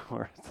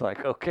 where it's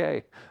like,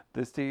 okay,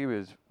 this team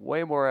is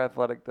way more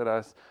athletic than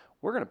us.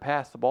 We're gonna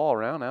pass the ball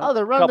around now. Oh,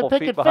 they're running the couple feet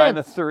picket behind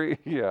fence. the three.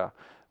 Yeah.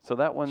 So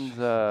that one's.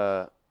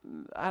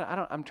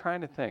 I'm trying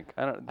to think.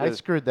 I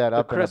screwed that the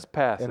up crisp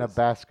passes. in a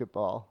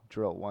basketball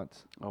drill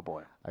once. Oh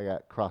boy. I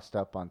got crossed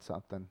up on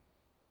something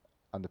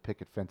on the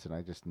picket fence, and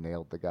I just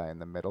nailed the guy in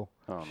the middle.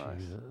 Oh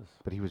nice.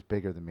 But he was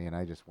bigger than me, and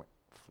I just went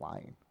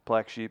flying.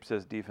 Black Sheep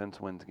says defense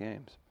wins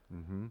games.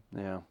 Mm-hmm.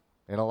 Yeah.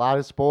 In a lot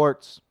of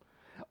sports,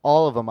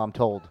 all of them, I'm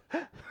told.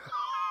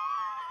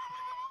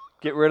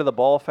 Get rid of the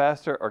ball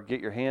faster or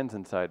get your hands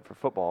inside for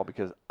football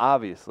because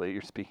obviously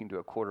you're speaking to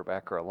a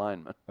quarterback or a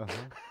lineman.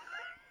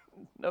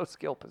 No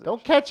skill position.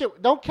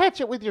 Don't catch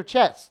it with your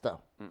chest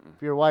though.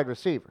 If you're a wide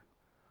receiver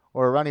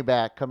or a running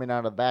back coming out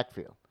of the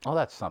backfield. Oh,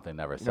 that's something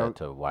never said know,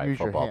 to white use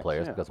your football hands.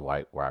 players Yeah. because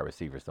white wide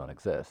receivers don't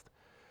exist.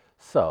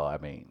 So I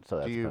mean,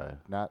 that's Do you fine.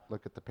 not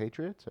look at the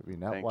Patriots? Have you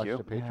not Thank watched you.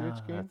 the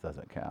Patriots Yeah, game? that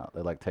doesn't count.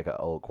 They like take an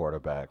old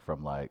quarterback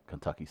from like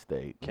Kentucky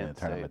State and Kent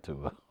then turn him State.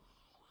 into a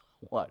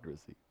wide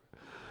receiver.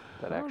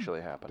 That actually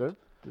happened.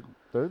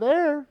 They're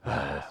there.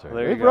 That's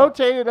There you They've go.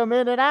 rotated them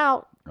in and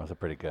out. Those are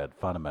pretty good.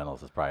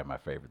 Fundamentals is probably my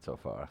favorite so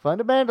far.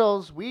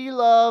 Fundamentals. We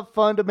love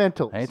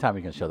fundamentals. Anytime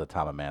you can show the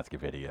Tom Amansky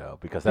video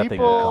because that thing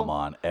People- will come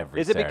on every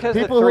Is it Saturday. because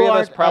People the who three of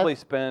us aren't probably as-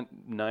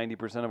 spent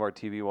 90% of our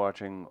TV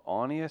watching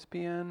on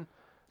ESPN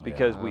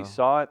because we Yeah.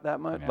 saw it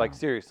that much? Yeah. Like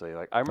seriously,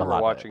 like I lot remember of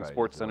it, watching right,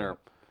 Sports usually. Center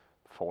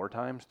 4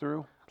 times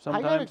through gotta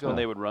sometimes go. when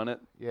they would run it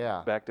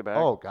Yeah. back to back.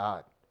 Oh,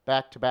 God.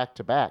 Back to back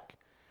to back.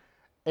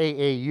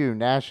 AAU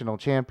national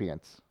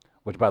champions.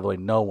 Which, by the way,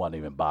 no one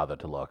even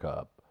bothered to look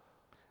up.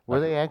 Were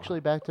they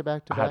actually back to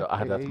back to back?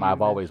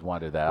 I've always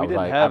wondered that. I we was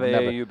didn't like, have I've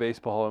never, AAU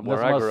baseball That's where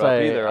what I I grew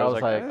say. up either. I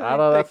was like, eh, I don't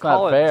know, they that's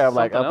call not it fair. I'm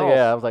like, I something think,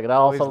 yeah. I else. was like, and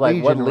also Always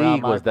like, what Legion around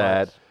league my was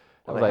that? place.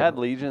 I Well, was they like, had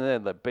Legion, they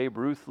had the Babe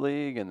Ruth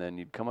League, and then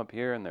you'd come up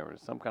here and there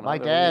was some kind My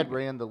of other dad league.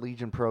 ran the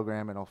Legion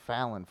program in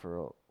O'Fallon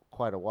for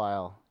quite a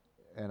while,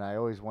 and I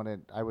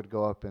would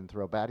go up and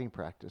throw batting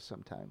practice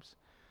sometimes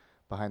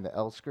behind the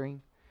L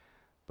screen,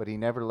 but he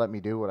never let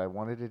me do what I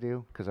wanted to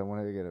do because I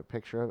wanted to get a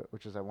picture of it,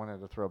 which is I wanted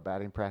to throw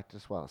batting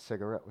practice while a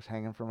cigarette was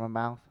hanging from my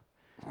mouth.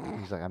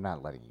 He's like, I'm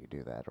not letting you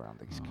do that around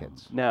these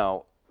kids.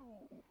 Now,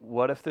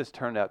 what if this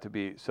turned out to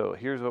be, so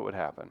here's what would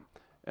happen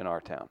in our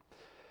town.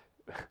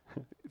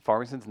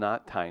 Farmington's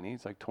not tiny.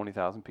 It's like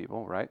 20,000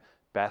 people, right?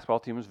 Basketball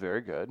team was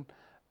very good.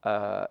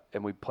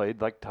 And we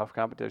played like tough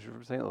competition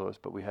from St. Louis,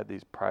 but we had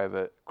these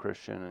private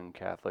Christian and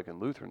Catholic and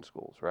Lutheran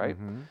schools, right?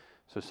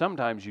 So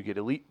sometimes you get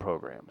elite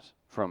programs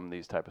from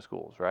these type of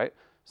schools, right?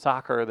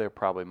 Soccer, they're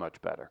probably much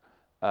better.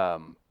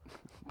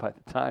 By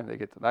the time they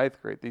get to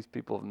 9th grade, these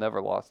people have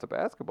never lost a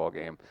basketball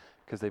game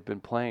because they've been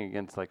playing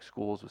against like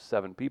schools with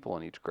 7 people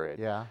in each grade.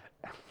 Yeah.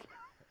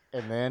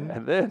 And then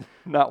And then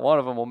not one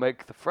of them will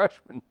make the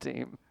freshman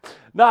team.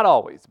 Not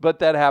always, but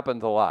that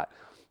happens a lot.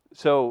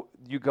 So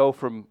you go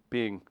from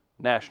being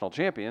national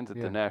champions at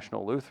Yeah. the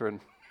National Lutheran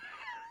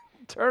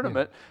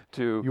tournament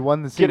to You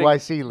won the getting-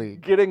 CYC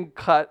league. getting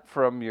cut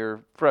from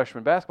your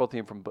freshman basketball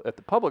team at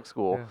the public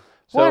school. Yeah.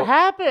 So What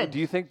happened? Do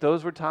you think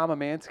those were Tom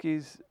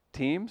Amansky's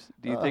teams?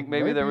 Do you think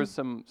maybe there maybe. was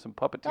some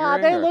puppeteering? Nah,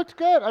 they or looked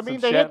good. I some mean,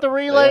 they hit shan- the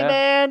relay, Yeah,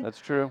 man. That's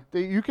true.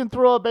 You can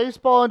throw a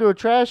baseball into a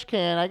trash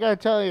can. I gotta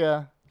tell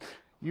you,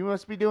 you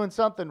must be doing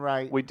something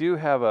right. We do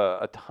have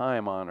a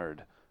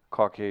time-honored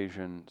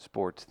Caucasian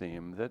sports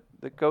theme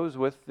that goes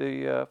with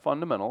the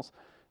fundamentals.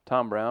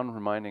 Tom Brown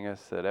reminding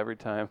us that every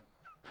time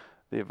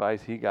the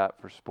advice he got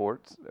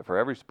for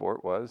every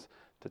sport was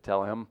to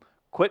tell him,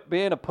 quit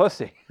being a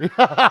pussy.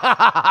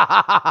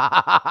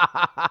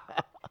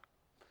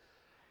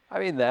 I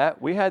mean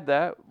we had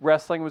that.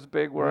 Wrestling was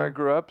big where I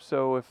grew up,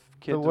 so if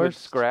kids would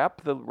worst-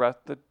 scrap, the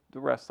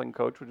wrestling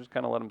coach would just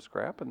kind of let them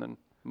scrap and then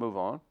move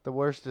on. The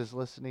worst is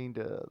listening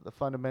to the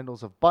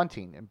fundamentals of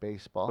bunting in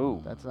baseball.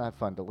 Ooh. That's not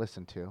fun to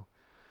listen to.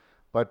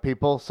 But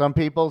some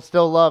people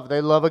still love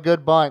a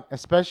good bunt,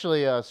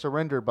 especially a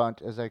surrender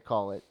bunt, as they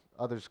call it.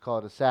 Others call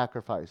it a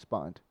sacrifice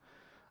bunt,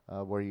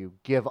 where you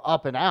give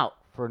up and out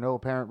for no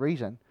apparent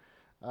reason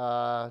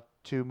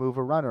to move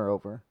a runner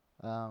over.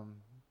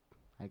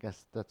 I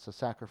guess that's a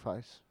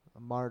sacrifice, a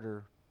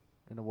martyr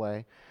in a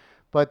way.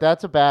 But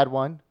that's a bad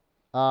one.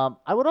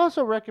 I would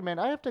also recommend,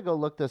 I have to go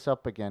look this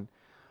up again,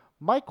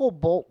 Michael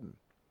Bolton.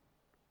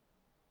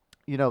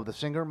 You know, the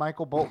singer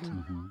Michael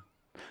Bolton?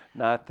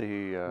 Not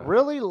the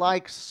Really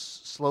likes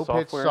slow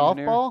pitch software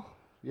engineer? softball.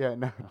 Yeah,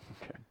 no.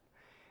 Okay.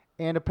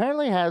 And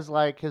apparently has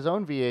like his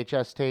own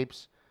VHS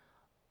tapes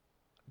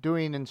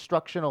doing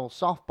instructional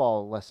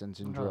softball lessons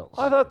and drills.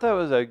 I thought that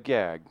was a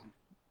gag.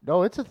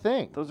 No, it's a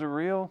thing. Those are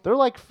real. They're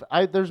like,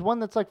 there's one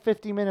that's like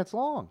 50 minutes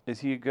long. Is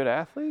he a good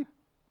athlete?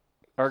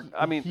 Or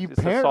I mean, He it's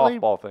a apparently-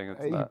 softball thing.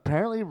 It's He not.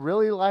 apparently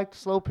really liked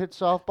slow pitch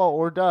softball,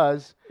 or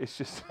does. It's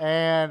just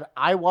And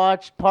I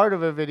watched part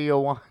of a video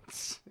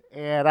once,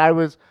 and I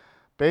was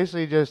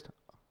basically just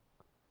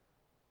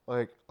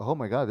like, oh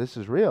my God, this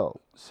is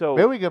real. so.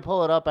 Maybe we could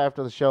pull it up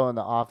after the show in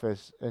the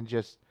office and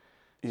just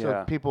so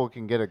Yeah. people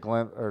can get a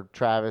glimpse, or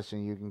Travis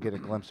and you can get a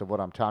glimpse of what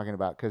I'm talking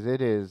about, because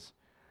it is.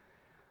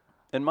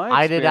 In my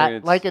I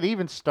experience, like it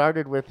even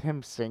started with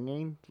him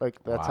singing,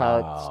 like that's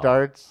how Wow. it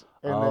starts.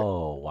 And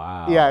Oh,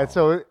 wow. yeah,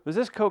 so Was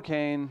this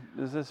cocaine?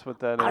 Is this what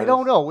that is? I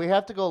don't know. We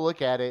have to go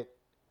look at it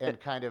and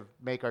kind of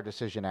make our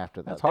decision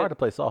after that. That's hard to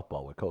play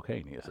softball with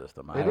cocaine in your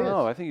system. I It don't is.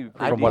 know. I think you.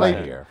 I From what I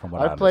played- hear, from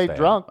what I've I played understand.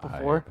 drunk I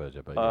before. put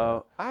you, but yeah.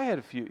 I had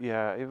a few.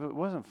 Yeah, it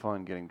wasn't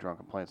fun getting drunk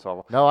and playing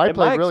softball. No, I In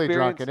my played really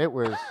drunk, and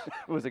experience- it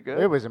was Was it good?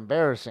 it was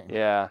embarrassing.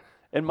 Yeah.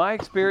 In my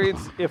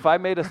experience, if I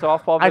made a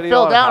softball I video,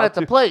 fell on down how at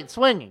the to- plate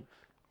swinging.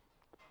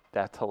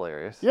 That's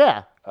hilarious. Yeah,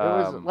 it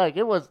was Um, like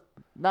it was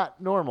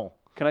not normal.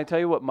 Can I tell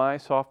you what my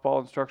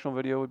softball instructional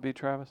video would be,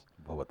 Travis?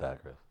 What with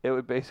that, Chris? It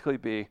would basically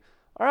be,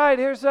 all right,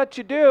 here's what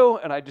you do,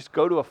 and I just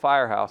go to a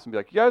firehouse and be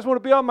like, you guys want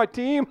to be on my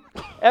team?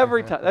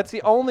 Every time. That's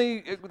the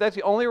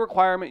only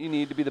requirement you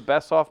need to be the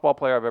best softball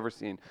player I've ever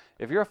seen.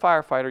 If you're a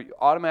firefighter, you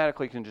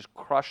automatically can just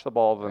crush the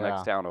ball to the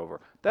next Yeah. town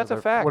over. That's What a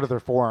do their- fact. What do their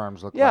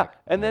forearms look yeah, like?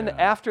 and then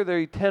after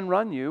they 10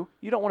 run you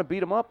don't want to beat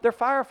them up. They're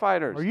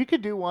firefighters. Or you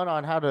could do one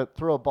on how to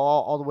throw a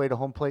ball all the way to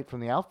home plate from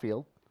the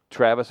outfield.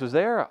 Travis was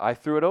there. I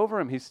threw it over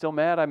him. He's still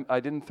mad I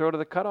didn't throw to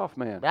the cutoff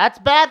man. That's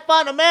bad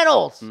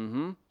fundamentals.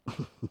 Mm-hmm.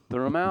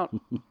 Threw him out.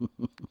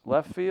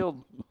 Left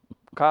field.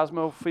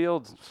 Cosmo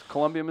Fields,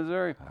 Columbia,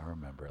 Missouri. I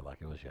remember it like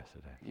it was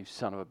yesterday. You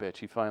son of a bitch.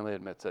 He finally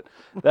admits it.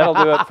 That'll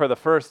do it for the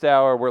first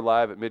hour. We're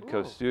live at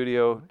Midcoast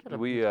Studio. Got a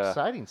We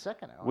exciting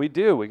second hour. we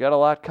do. We got a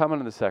lot coming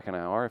in the second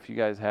hour. If you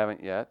guys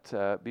haven't yet,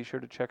 be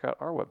sure to check out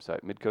our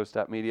website,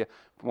 midcoast.media,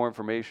 for more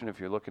information. If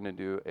you're looking to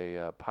do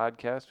a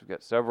podcast, we've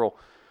got several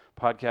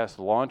podcasts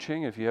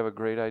launching. If you have a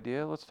great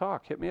idea, let's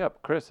talk. Hit me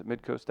up, Chris at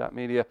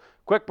midcoast.media.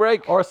 Quick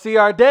break. Or see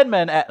our dead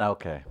men at.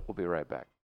 Okay. We'll be right back.